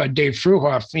talked about Dave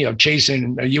Fruhoff,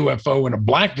 chasing a UFO and a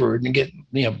blackbird and get,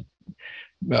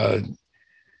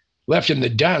 left in the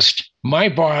dust. My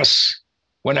boss,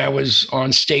 when I was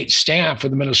on state staff for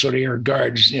the Minnesota Air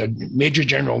Guards, Major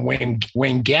General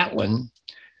Wayne Gatlin,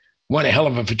 one a hell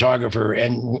of a photographer.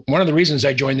 And one of the reasons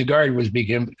I joined the Guard was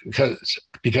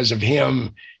because of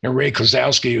him and Ray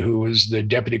Kozlowski, who was the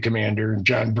deputy commander, and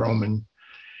John Broman.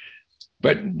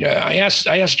 But I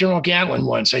asked General Gatlin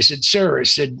once, I said, sir, I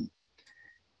said,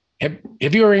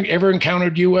 have you ever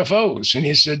encountered UFOs? And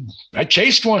he said, I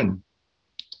chased one.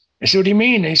 I said, what do you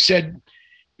mean? And he said,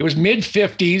 it was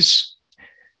mid-50s.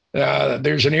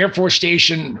 There's an Air Force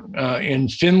station in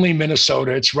Findlay,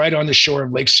 Minnesota. It's right on the shore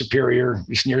of Lake Superior.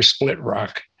 It's near Split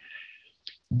Rock.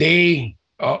 This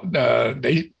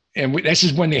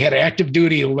is when they had active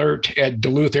duty alert at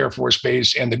Duluth Air Force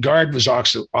Base, and the Guard was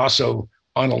also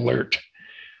on alert.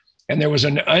 And there was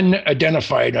an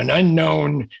unidentified, an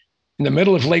unknown in the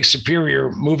middle of Lake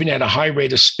Superior moving at a high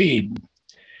rate of speed.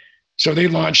 So they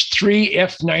launched 3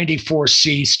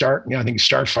 F-94C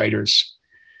starfighters.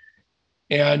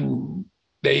 And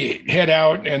they head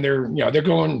out, and they're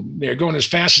going as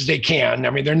fast as they can. I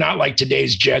mean, they're not like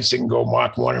today's jets that can go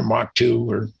Mach 1 or Mach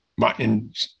 2, or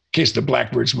in case the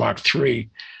Blackbird's Mach 3.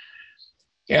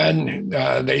 And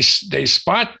they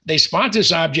spot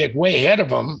this object way ahead of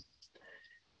them.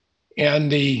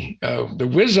 And the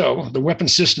WISO, the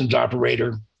weapons systems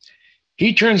operator,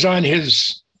 he turns on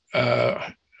his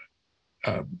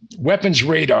weapons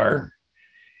radar,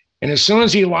 and as soon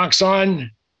as he locks on,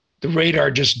 the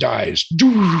radar just dies.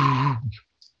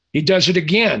 He does it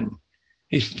again.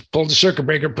 He pulled the circuit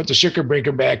breaker, put the circuit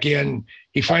breaker back in.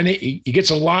 He gets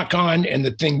a lock on, and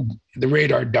the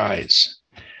radar dies.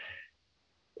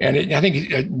 And I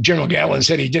think General Gatlin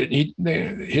said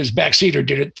his backseater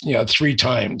did it 3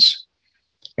 times.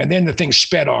 And then the thing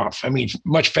sped off. I mean,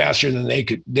 much faster than they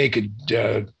could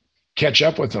catch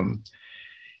up with them.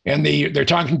 And they're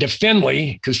talking to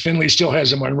Findlay, because Findlay still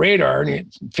has them on radar.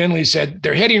 And Findlay said,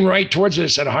 they're heading right towards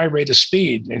us at a high rate of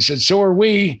speed. And he said, so are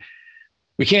we.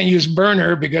 We can't use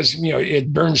burner because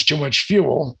it burns too much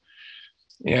fuel.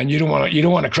 And you don't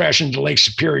want to crash into Lake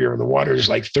Superior. The water is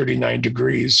like 39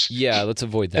 degrees. Yeah, let's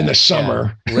avoid that. In the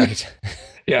summer. Yeah, right.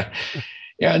 Yeah.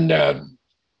 And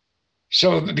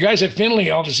so the guys at Findlay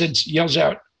all of a sudden yells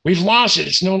out, we've lost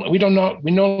it. We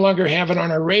no longer have it on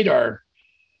our radar.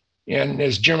 And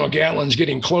as General Gatlin's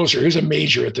getting closer, he was a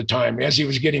major at the time. As he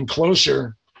was getting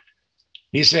closer,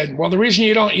 he said, well, the reason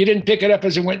you didn't pick it up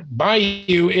as it went by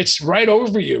you, it's right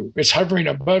over you. It's hovering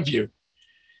above you.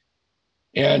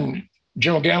 And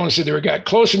General Gatlin said they got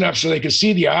close enough so they could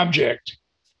see the object.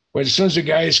 But as soon as the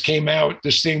guys came out,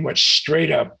 this thing went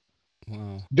straight up.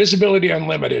 Wow. Visibility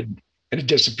unlimited, and it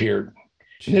disappeared.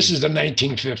 Jeez. And this is the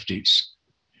 1950s.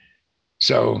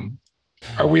 So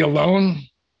are we alone?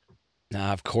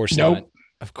 Nah, of course nope. not.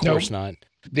 Of course not.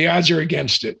 The odds are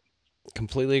against it.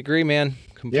 Completely agree, man.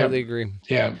 Completely agree.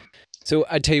 Yeah. So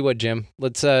I tell you what, Jim,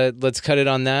 let's cut it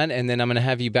on that, and then I'm going to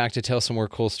have you back to tell some more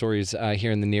cool stories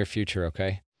here in the near future,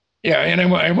 okay? Yeah, and I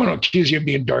want to accuse you of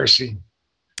being Darcy.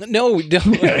 No,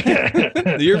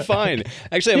 you're fine.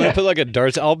 Actually, I'm going to put like a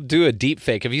Darcy. I'll do a deep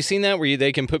fake. Have you seen that where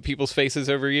they can put people's faces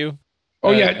over you? Oh,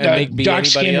 yeah. Doc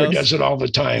Skinner does it all the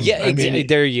time. Yeah,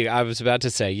 there you go. I was about to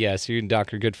say, yes, you and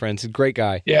Doc are good friends. Great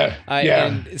guy. Yeah.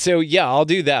 And so, yeah, I'll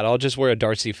do that. I'll just wear a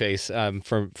Darcy face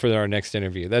for our next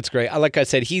interview. That's great. Like I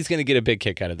said, he's going to get a big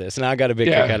kick out of this, and I got a big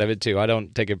kick out of it, too. I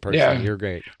don't take it personally. Yeah. You're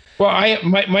great. Well,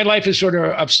 my life is sort of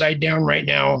upside down right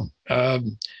now.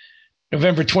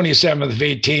 November 27th of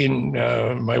 18,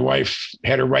 my wife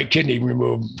had her right kidney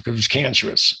removed because it was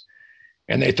cancerous,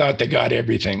 and they thought they got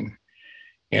everything.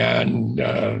 And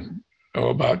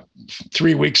about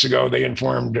 3 weeks ago, they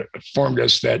informed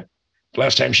us that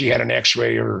last time she had an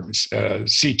X-ray or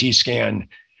CT scan,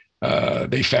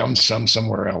 they found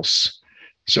somewhere else.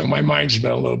 So my mind's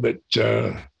been a little bit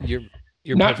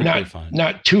you're not fine.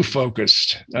 Not too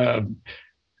focused.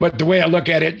 But the way I look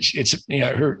at it, it's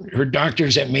her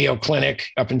doctors at Mayo Clinic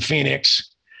up in Phoenix.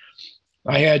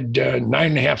 I had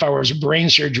 9.5 hours of brain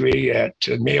surgery at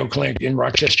Mayo Clinic in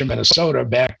Rochester, Minnesota,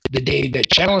 back the day that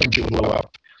Challenger blew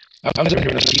up. I was under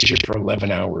anesthesia for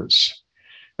 11 hours.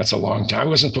 That's a long time. I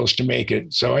wasn't supposed to make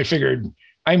it. So I figured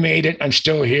I made it. I'm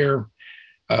still here.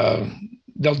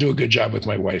 They'll do a good job with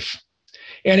my wife.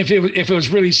 And if it was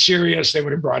really serious, they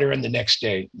would have brought her in the next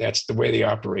day. That's the way they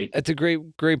operate. That's a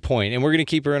great point. And we're going to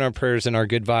keep her in our prayers and our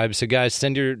good vibes. So guys,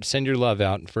 send your love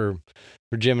out for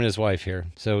Jim and his wife here.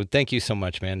 So thank you so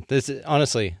much, man. This is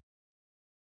honestly.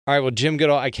 All right. Well, Jim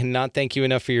Goodall, I cannot thank you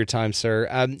enough for your time, sir.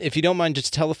 If you don't mind,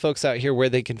 just tell the folks out here where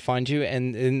they can find you,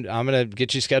 and I'm going to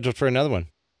get you scheduled for another one.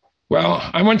 Well,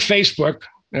 I'm on Facebook,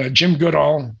 Jim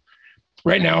Goodall.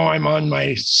 right now I'm on my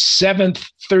 7th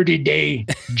 30-day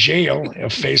jail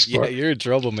of Facebook. Yeah, you're a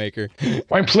troublemaker.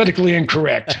 I'm politically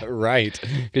incorrect. Right.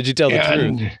 Could you tell the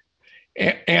truth?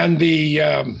 And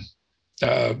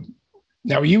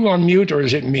now, are you on mute or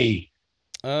is it me?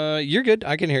 You're good.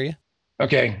 I can hear you.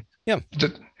 Okay. Yeah.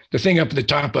 The thing up at the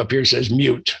top up here says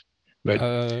mute, but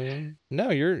no,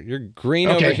 you're green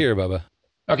over here, Bubba.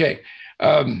 Okay.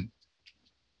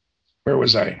 Where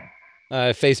was I?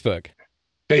 Facebook.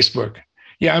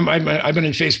 Yeah, I've been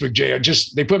in Facebook jail.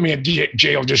 They put me in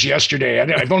jail just yesterday.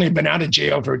 I've only been out of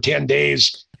jail for 10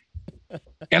 days,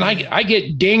 and I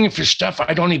get dinged for stuff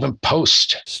I don't even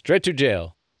post. Straight to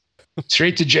jail.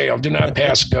 Straight to jail. Do not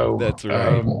pass go. That's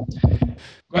right.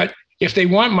 But if they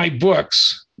want my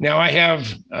books, now I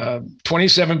have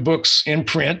 27 books in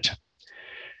print.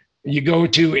 You go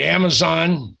to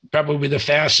Amazon, probably the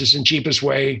fastest and cheapest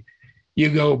way. You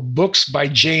go books by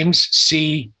James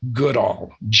C.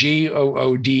 Goodall,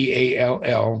 Goodall.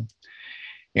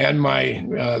 And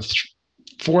my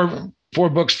four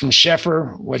books from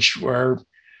Sheffer, which were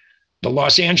the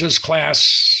Los Angeles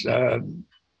class,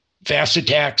 Fast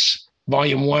Attacks,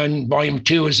 Volume 1. Volume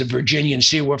 2 is the Virginia and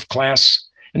Seawolf class.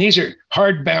 And these are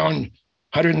hardbound,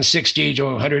 160 to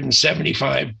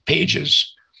 175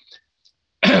 pages.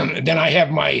 Then I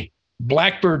have my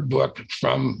Blackbird book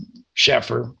from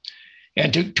Sheffer.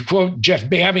 And to quote Jeff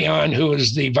Babion, who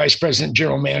is the vice president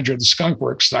general manager of the Skunk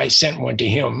Works, I sent one to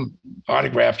him,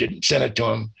 autographed it, and sent it to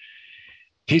him.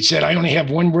 He said, I only have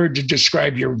one word to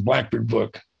describe your Blackbird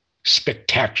book: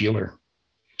 spectacular.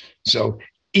 So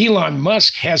Elon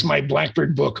Musk has my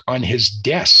Blackbird book on his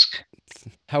desk.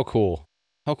 How cool.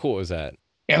 How cool is that?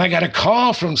 And I got a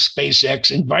call from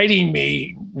SpaceX inviting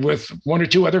me with one or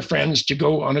two other friends to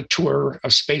go on a tour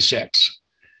of SpaceX.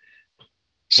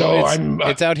 So well,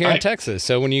 it's out here in Texas.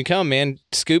 So when you come, man,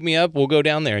 scoop me up. We'll go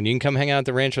down there, and you can come hang out at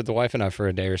the ranch with the wife and I for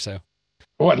a day or so.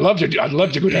 Oh, I'd love to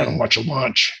go down and watch a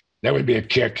launch. That would be a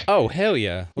kick. Oh, hell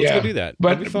yeah. Let's go do that.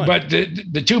 But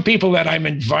the two people that I'm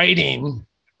inviting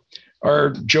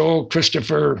are Joel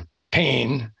Christopher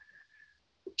Payne,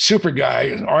 super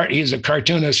guy. He's a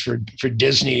cartoonist for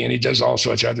Disney, and he does all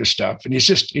sorts of other stuff. And he's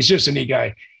just a neat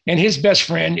guy. And his best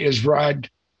friend is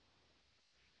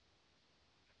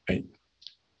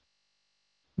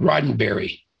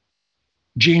Roddenberry,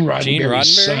 Gene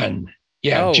Roddenberry's son.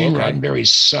 Yeah, Gene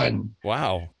Roddenberry's son.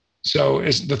 Wow. So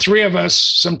it's the three of us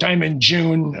sometime in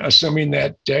June, assuming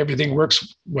that everything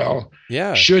works well,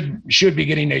 should be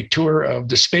getting a tour of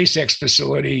the SpaceX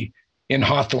facility in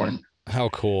Hawthorne. How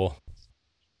cool.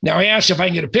 Now I asked if I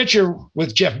can get a picture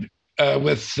with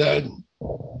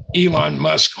Elon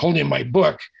Musk holding my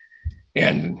book,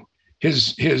 and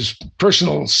his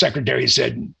personal secretary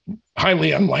said,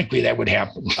 highly unlikely that would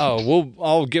happen. Oh,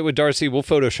 I'll get with Darcy. We'll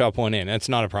Photoshop one in. That's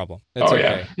not a problem. That's okay.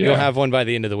 Yeah. You'll have one by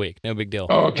the end of the week. No big deal.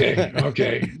 Oh, okay.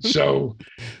 Okay. So,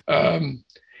 and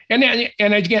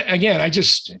again, I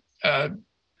just,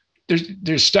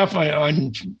 there's stuff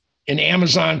in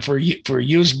Amazon for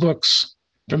used books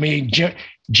for me.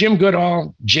 Jim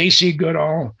Goodall, J.C.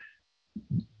 Goodall,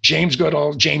 James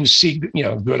Goodall, James C.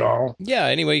 Goodall. Yeah,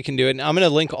 any way you can do it. And I'm going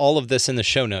to link all of this in the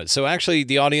show notes. So actually,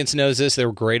 the audience knows this.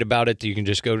 They're great about it. You can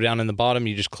just go down in the bottom.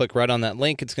 You just click right on that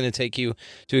link. It's going to take you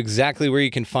to exactly where you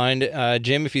can find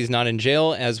Jim if he's not in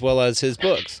jail, as well as his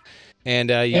books. And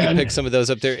you can pick some of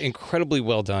those up there. Incredibly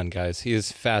well done, guys. He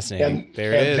is fascinating.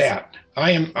 There it is. That.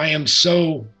 I am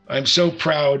so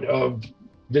proud of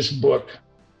this book.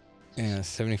 Yeah,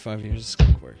 75 years of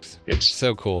Skunk Works. It's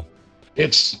so cool.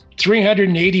 It's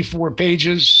 384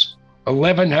 pages,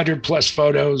 1,100 plus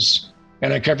photos,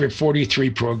 and I covered 43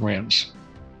 programs.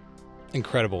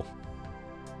 Incredible.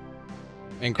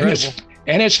 And it's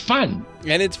fun.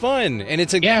 And it's fun. And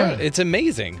it's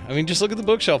amazing. I mean, just look at the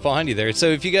bookshelf behind you there. So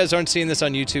if you guys aren't seeing this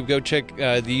on YouTube, go check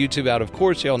the YouTube out, of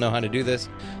course. You all know how to do this.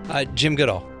 Jim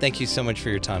Goodall, thank you so much for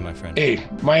your time, my friend. Hey,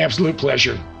 my absolute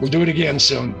pleasure. We'll do it again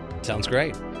soon. Sounds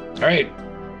great. All right.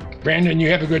 Brandon, you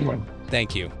have a good one.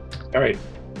 Thank you. All right.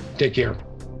 Take care.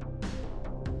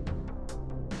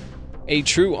 A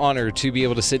true honor to be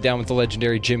able to sit down with the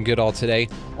legendary Jim Goodall today.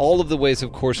 All of the ways,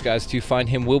 of course, guys, to find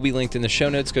him will be linked in the show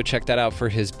notes. Go check that out for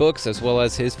his books as well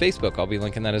as his Facebook. I'll be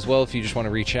linking that as well if you just want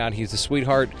to reach out. He's a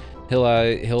sweetheart.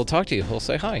 he'll talk to you. He'll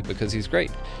say hi because he's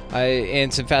great.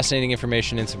 And some fascinating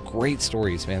information and some great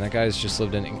stories, man. That guy's just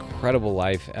lived an incredible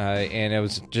life. And it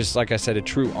was just, like I said, a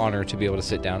true honor to be able to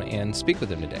sit down and speak with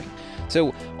him today.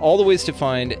 So all the ways to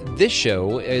find this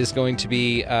show is going to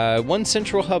be one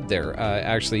central hub there.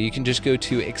 Actually, you can just go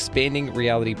to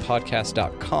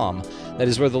expandingrealitypodcast.com. That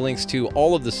is where the links to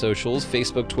all of the socials,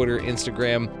 Facebook, Twitter,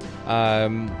 Instagram,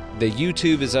 the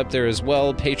YouTube is up there as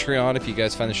well. Patreon, if you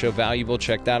guys find the show valuable,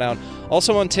 check that out.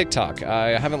 Also on TikTok.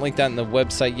 I haven't linked that in the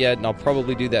website yet, and I'll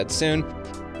probably do that soon.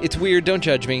 It's weird, don't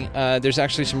judge me. There's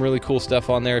actually some really cool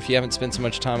stuff on there. If you haven't spent so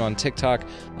much time on TikTok,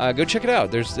 go check it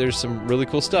out. There's some really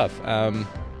cool stuff, and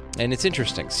it's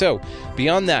interesting. So,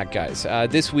 beyond that, guys,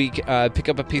 this week, pick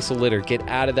up a piece of litter, get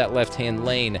out of that left-hand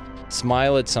lane,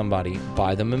 smile at somebody,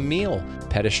 buy them a meal,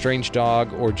 pet a strange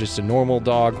dog or just a normal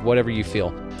dog, whatever you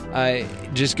feel.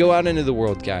 Just go out into the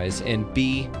world, guys, and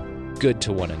be good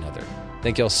to one another.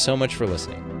 Thank y'all so much for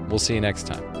listening. We'll see you next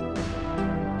time.